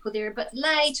paperwork, or they're a bit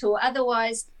late, or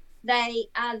otherwise they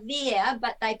are there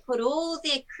but they put all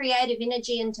their creative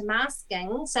energy into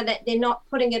masking so that they're not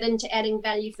putting it into adding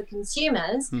value for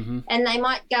consumers, and they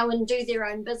might go and do their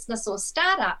own business or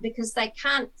startup because they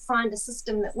can't find a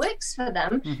system that works for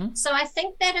them. So I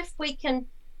think that if we can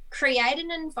create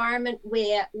an environment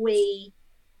where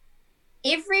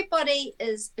everybody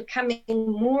is becoming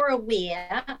more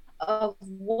aware of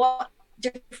what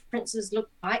differences look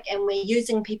like, and we're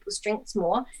using people's strengths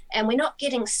more, and we're not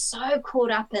getting so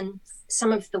caught up in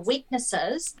some of the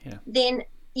weaknesses, then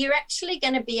you're actually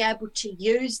going to be able to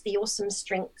use the awesome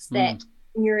strengths that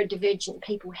neurodivergent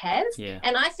people have.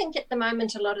 And I think at the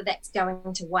moment a lot of that's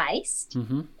going to waste.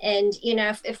 And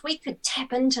if we could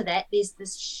tap into that, there's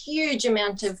this huge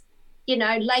amount of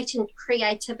latent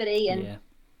creativity and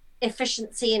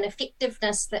efficiency and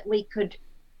effectiveness that we could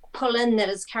pull in that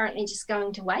is currently just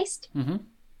going to waste.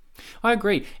 I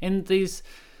agree, and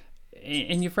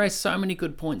you've raised so many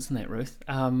good points in that, Ruth.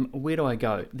 Where do I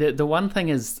go? The one thing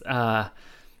is I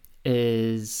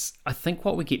think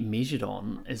what we get measured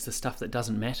on is the stuff that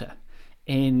doesn't matter,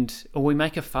 or we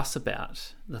make a fuss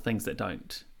about the things that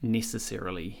don't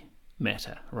necessarily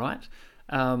matter, right?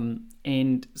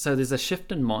 And so there's a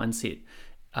shift in mindset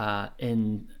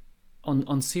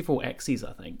on several axes,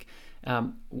 I think.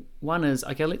 One is,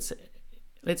 okay, let's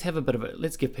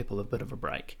give people a bit of a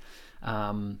break,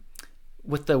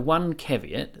 with the one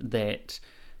caveat that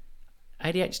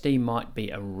ADHD might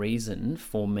be a reason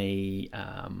for me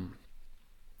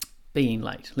being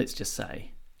late, let's just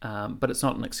say, but it's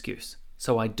not an excuse.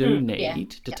 So I do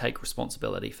need to take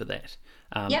responsibility for that.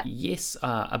 Yes,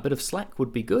 a bit of slack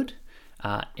would be good,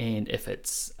 and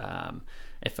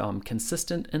if I'm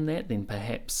consistent in that, then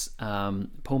perhaps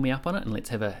pull me up on it and let's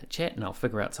have a chat, and I'll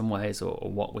figure out some ways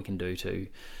or what we can do to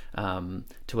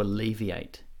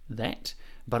alleviate that.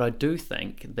 But I do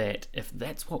think that if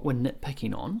that's what we're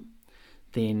nitpicking on,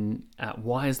 then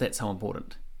why is that so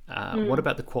important? What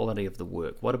about the quality of the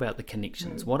work? What about the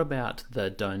connections? What about the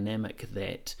dynamic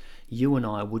that you and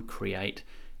I would create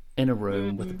in a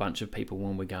room with a bunch of people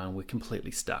when we're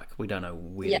completely stuck? We don't know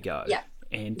where to go.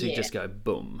 And to just go,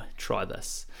 boom, try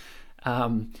this.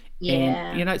 And,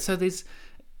 so there's,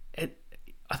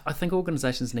 I think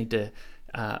organizations need to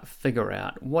figure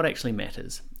out what actually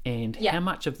matters, and how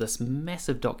much of this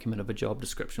massive document of a job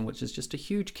description, which is just a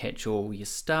huge catch-all, you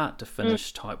start to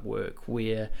finish type work,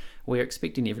 where we're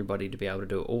expecting everybody to be able to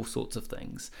do all sorts of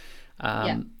things.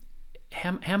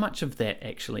 How much of that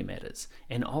actually matters?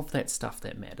 And of that stuff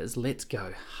that matters, let's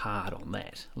go hard on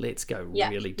that. Let's go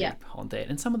really deep on that.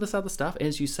 And some of this other stuff,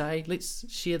 as you say, let's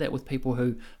share that with people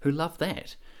who love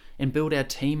that, and build our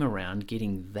team around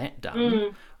getting that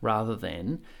done, rather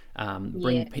than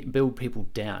pull people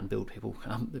down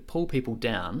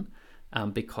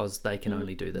because they can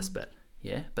only do this bit.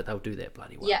 But they'll do that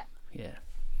bloody well.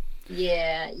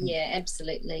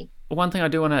 Absolutely. One thing I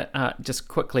do want to just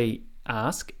quickly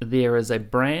ask, there is a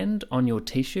brand on your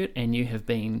t-shirt and you have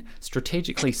been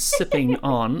strategically sipping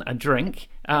on a drink.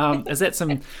 Is that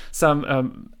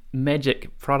some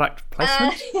magic product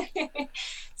placement?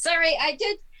 Sorry, I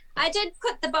did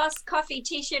put the Boss Coffee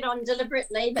t-shirt on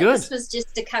deliberately, but Good. This was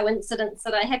just a coincidence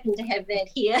that I happen to have that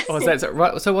here. Oh, is that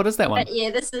right? So what is that one? But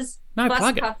this is Boss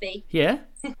plug Coffee. It. Yeah?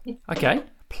 Okay,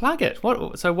 plug it. What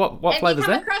flavour is that? Have you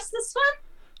come across this one?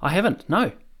 I haven't,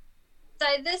 no. So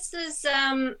this is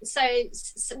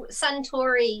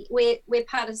Suntory. We're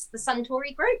part of the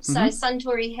Suntory group. So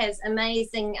Suntory has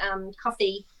amazing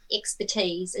coffee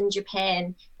expertise in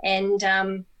Japan, and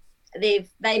they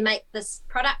make this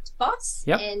product, Boss.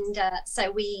 And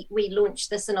so we launched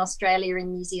this in Australia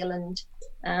and New Zealand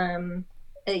a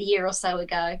year or so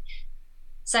ago.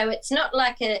 So it's not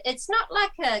like a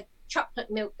chocolate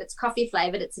milk that's coffee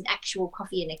flavored. It's an actual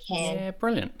coffee in a can. Yeah,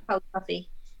 brilliant. Cold coffee.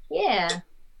 Yeah.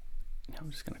 I'm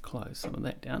just going to close some of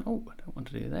that down. Oh, I don't want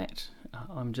to do that.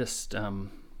 I'm just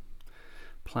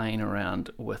playing around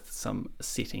with some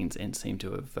settings and seem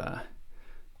to have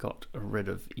got rid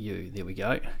of you. There we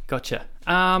go. Gotcha.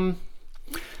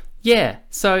 Yeah.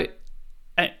 So,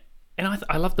 and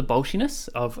I love the bolshiness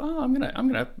of I'm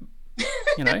gonna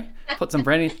put some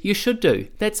branding. You should do.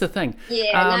 That's the thing.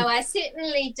 Yeah. No, I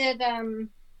certainly did.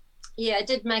 I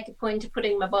did make a point of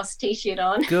putting my boss t-shirt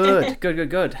on. Good.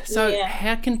 So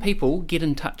how can people get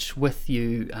in touch with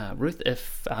you, Ruth,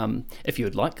 if you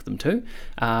would like them to?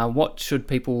 What should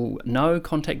people know?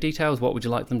 Contact details? What would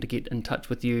you like them to get in touch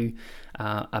with you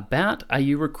about? Are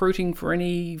you recruiting for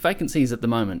any vacancies at the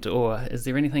moment? Or is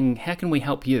there anything, how can we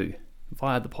help you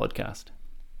via the podcast?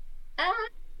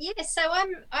 So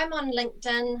I'm on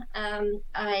LinkedIn.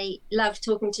 I love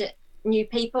talking to new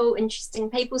people, interesting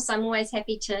people, so I'm always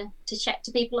happy to chat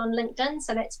to people on LinkedIn,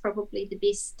 so that's probably the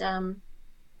best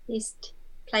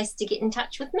place to get in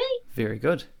touch with me. Very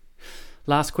good.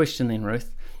 Last question then,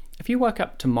 Ruth. If you woke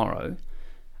up tomorrow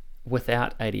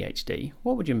without ADHD,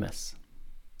 what would you miss?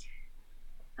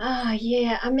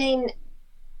 I mean,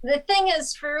 the thing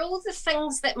is, for all the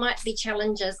things that might be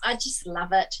challenges, I just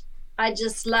love it. I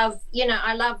just love,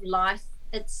 I love life.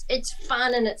 It's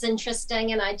fun and it's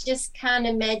interesting, and I just can't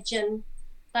imagine,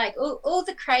 like, all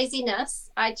the craziness,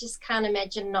 I just can't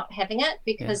imagine not having it,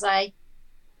 because I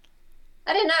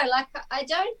don't know, like, I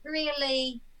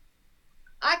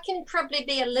can probably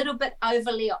be a little bit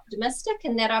overly optimistic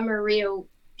in that I'm a real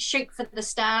shoot for the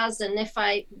stars, and if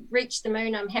I reach the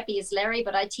moon, I'm happy as Larry,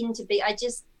 but I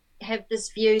just have this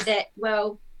view that,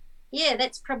 well, yeah,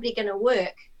 that's probably going to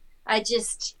work. I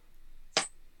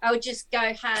would just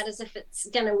go hard as if it's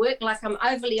going to work, like I'm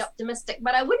overly optimistic,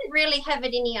 but I wouldn't really have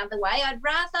it any other way. I'd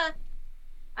rather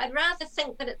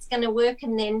think that it's going to work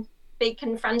and then be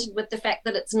confronted with the fact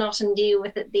that it's not and deal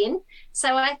with it then.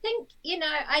 So I think,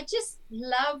 I just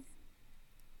love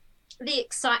the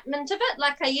excitement of it.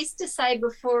 Like I used to say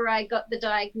before I got the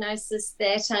diagnosis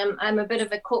that I'm a bit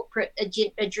of a corporate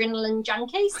adrenaline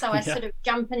junkie. So I sort of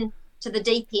jump into the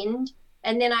deep end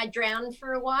and then I drown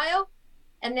for a while.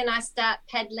 And then I start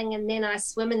paddling, and then I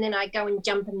swim, and then I go and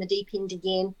jump in the deep end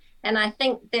again. And I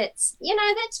think that's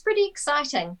pretty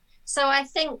exciting. So I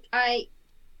think I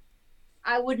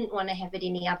wouldn't want to have it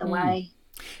any other way.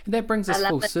 And that brings us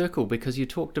full circle, because you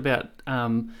talked about,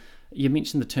 you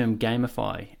mentioned the term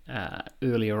gamify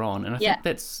earlier on, and I think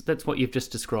that's what you've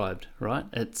just described, right?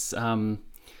 It's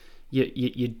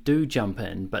you do jump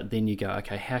in, but then you go,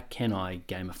 okay, how can I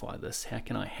gamify this? How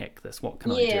can I hack this? What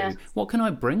can I do? What can I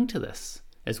bring to this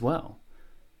as well?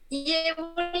 Yeah,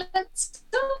 well, it's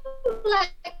all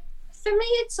like, for me,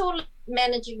 it's all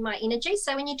managing my energy.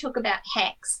 So when you talk about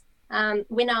hacks,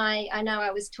 when I know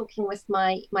I was talking with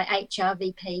my HR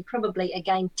VP probably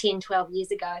again 10, 12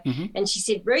 years ago, and she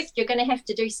said, Ruth, you're going to have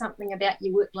to do something about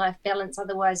your work-life balance.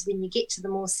 Otherwise, when you get to the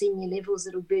more senior levels,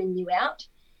 it'll burn you out.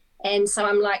 And so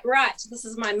I'm like, right, this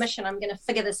is my mission. I'm going to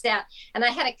figure this out. And I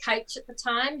had a coach at the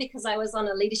time because I was on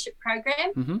a leadership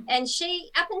program. And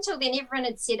she, up until then, everyone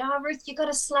had said, oh, Ruth, you got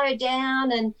to slow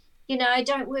down and,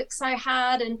 don't work so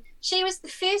hard. And she was the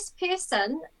first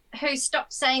person who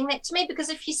stopped saying that to me, because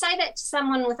if you say that to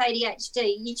someone with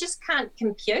ADHD, you just can't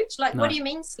compute. Like, what do you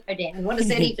mean slow down? What does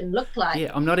that even look like? Yeah,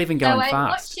 I'm not even going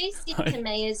fast. What she said to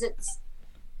me is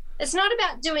it's not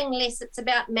about doing less, it's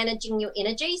about managing your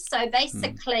energy. So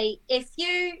basically, if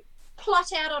you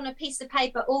plot out on a piece of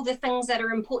paper all the things that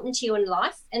are important to you in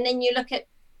life, and then you look at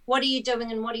what are you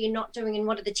doing and what are you not doing and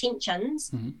what are the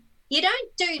tensions, you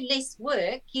don't do less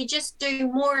work, you just do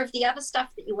more of the other stuff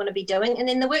that you want to be doing, and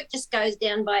then the work just goes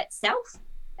down by itself.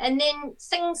 And then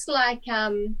things like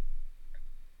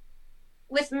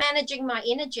with managing my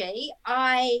energy,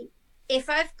 if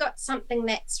I've got something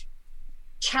that's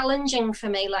challenging for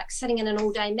me, like sitting in an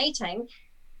all-day meeting,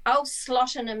 I'll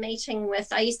slot in a meeting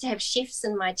with, I used to have chefs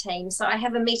in my team, so I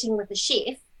have a meeting with a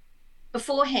chef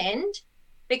beforehand,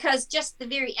 because just the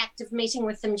very act of meeting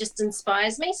with them just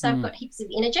inspires me. So I've got heaps of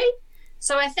energy.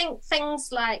 So I think things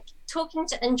like talking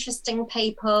to interesting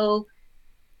people,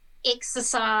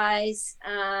 exercise,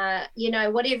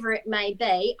 whatever it may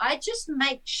be, I just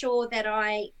make sure that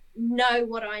I know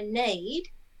what I need,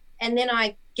 and then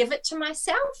I give it to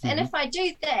myself. And if I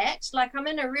do that, like, I'm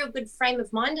in a real good frame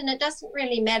of mind, and it doesn't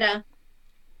really matter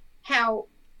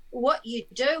what you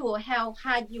do or how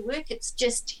hard you work. It's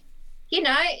just,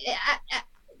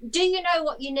 do you know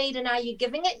what you need, and are you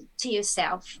giving it to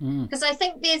yourself? Because I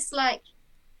think there's like,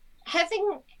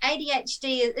 having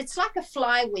ADHD, it's like a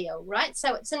flywheel, right?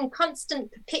 So it's in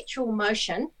constant perpetual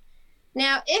motion.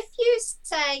 Now,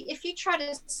 if you try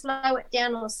to slow it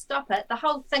down or stop it, the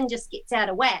whole thing just gets out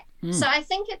of whack. So I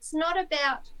think it's not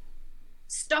about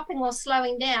stopping or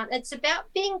slowing down. It's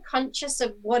about being conscious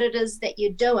of what it is that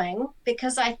you're doing,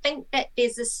 because I think that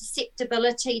there's a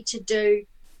susceptibility to do,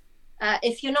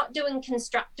 if you're not doing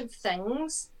constructive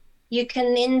things, you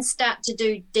can then start to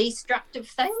do destructive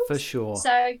things. For sure.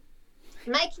 So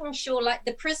making sure, like,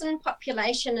 the prison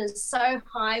population is so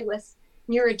high with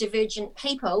neurodivergent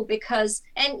people because,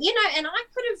 and I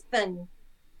could have been,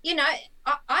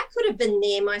 I could have been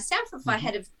there myself if I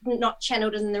had have not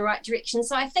channeled in the right direction.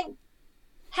 So I think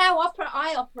how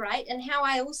I operate and how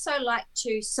I also like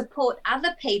to support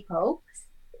other people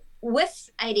with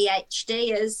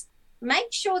ADHD is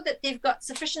make sure that they've got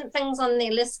sufficient things on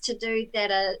their list to do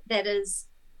that is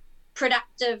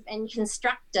productive and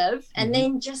constructive, and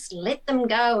then just let them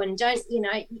go, and don't,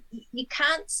 you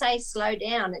can't say slow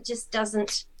down. It just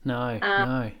doesn't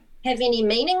have any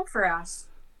meaning for us,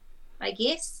 I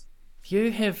guess.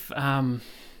 You have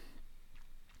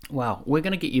well, we're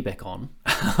going to get you back on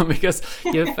because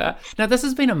you've now this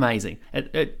has been amazing.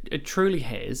 It truly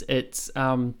has. It's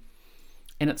and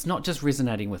it's not just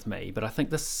resonating with me, but I think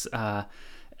this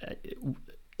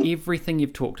everything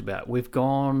you've talked about, we've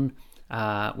gone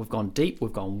deep,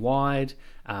 we've gone wide.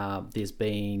 There's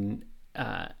been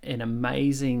an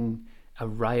amazing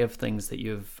array of things that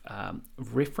you've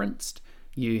referenced.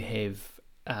 You have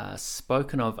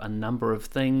spoken of a number of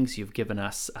things. You've given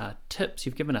us tips.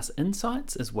 You've given us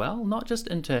insights as well, not just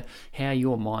into how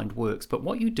your mind works, but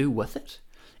what you do with it.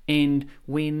 And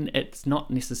when it's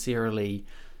not necessarily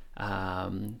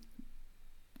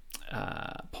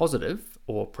positive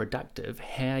or productive,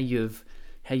 how you've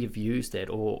used that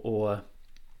or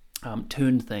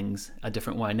turned things a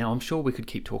different way. Now, I'm sure we could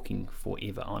keep talking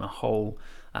forever on a whole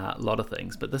lot of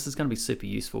things, but this is going to be super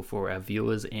useful for our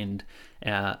viewers and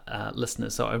our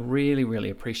listeners. So I really, really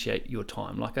appreciate your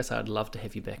time. Like I said, I'd love to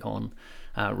have you back on,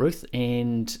 Ruth,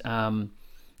 and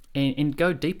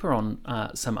go deeper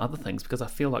on some other things, because I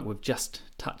feel like we've just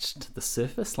touched the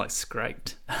surface, like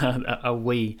scraped a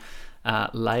wee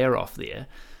layer off there.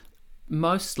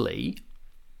 Mostly,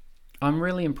 I'm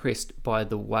really impressed by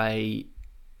the way,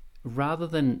 rather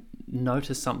than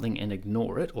notice something and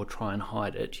ignore it or try and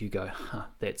hide it, you go,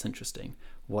 that's interesting.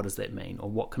 What does that mean? Or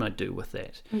what can I do with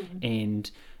that? And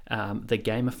the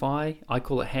gamify, I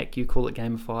call it hack, you call it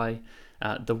gamify,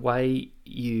 the way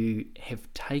you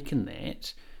have taken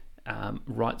that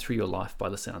right through your life by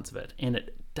the sounds of it. And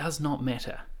it does not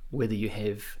matter whether you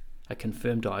have a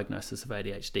confirmed diagnosis of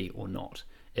ADHD or not.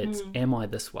 It's, am I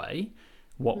this way?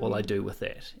 What will I do with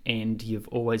that? And you've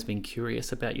always been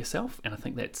curious about yourself, and I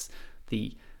think that's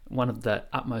one of the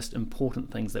utmost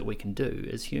important things that we can do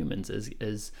as humans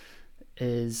is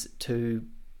to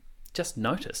just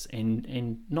notice,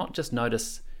 and not just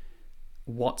notice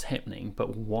what's happening,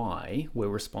 but why we're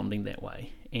responding that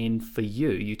way. And for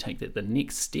you take that the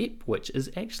next step, which is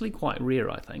actually quite rare,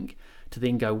 I think, to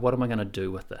then go, what am I going to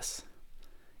do with this?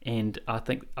 And I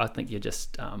think you're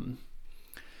just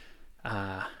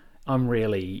I'm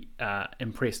really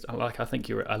impressed. I think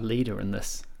you're a leader in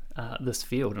this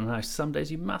field, and I know some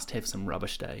days you must have some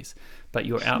rubbish days, but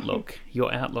your outlook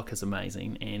is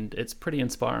amazing, and it's pretty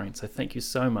inspiring. So thank you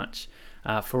so much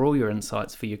for all your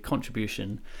insights, for your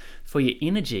contribution, for your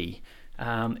energy,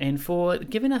 and for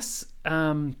giving us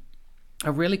a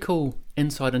really cool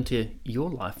insight into your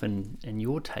life and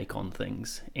your take on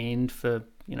things, and for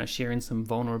sharing some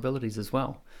vulnerabilities as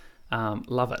well.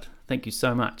 Love it. Thank you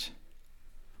so much.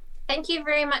 Thank you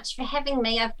very much for having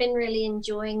me. I've been really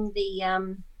enjoying the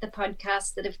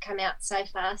podcasts that have come out so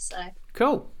far. So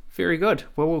cool. Very good.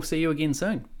 Well, we'll see you again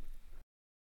soon.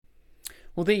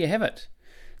 Well, there you have it.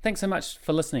 Thanks so much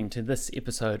for listening to this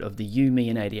episode of the You, Me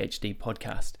and ADHD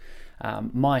podcast.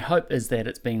 My hope is that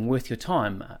it's been worth your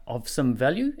time, of some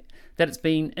value, that it's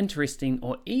been interesting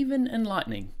or even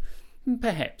enlightening,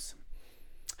 perhaps.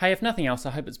 Hey, if nothing else,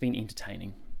 I hope it's been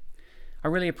entertaining. I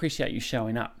really appreciate you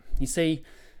showing up. You see,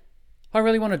 I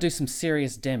really want to do some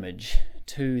serious damage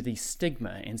to the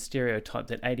stigma and stereotype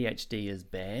that ADHD is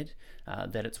bad,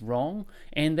 that it's wrong,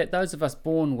 and that those of us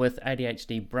born with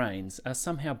ADHD brains are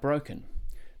somehow broken,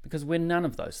 because we're none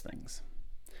of those things.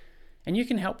 And you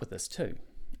can help with this too.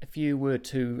 If you were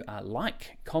to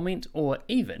like, comment, or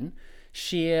even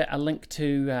share a link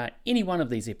to any one of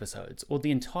these episodes or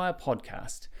the entire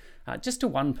podcast just to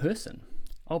one person,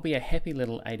 I'll be a happy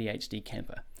little ADHD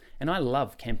camper. And I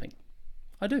love camping.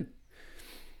 I do.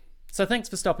 So thanks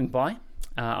for stopping by.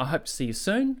 I hope to see you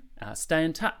soon. Stay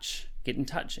in touch. Get in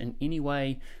touch in any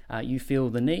way you feel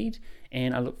the need,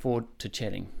 and I look forward to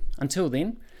chatting. Until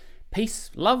then,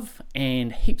 peace, love,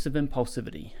 and heaps of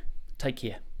impulsivity. Take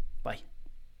care. Bye.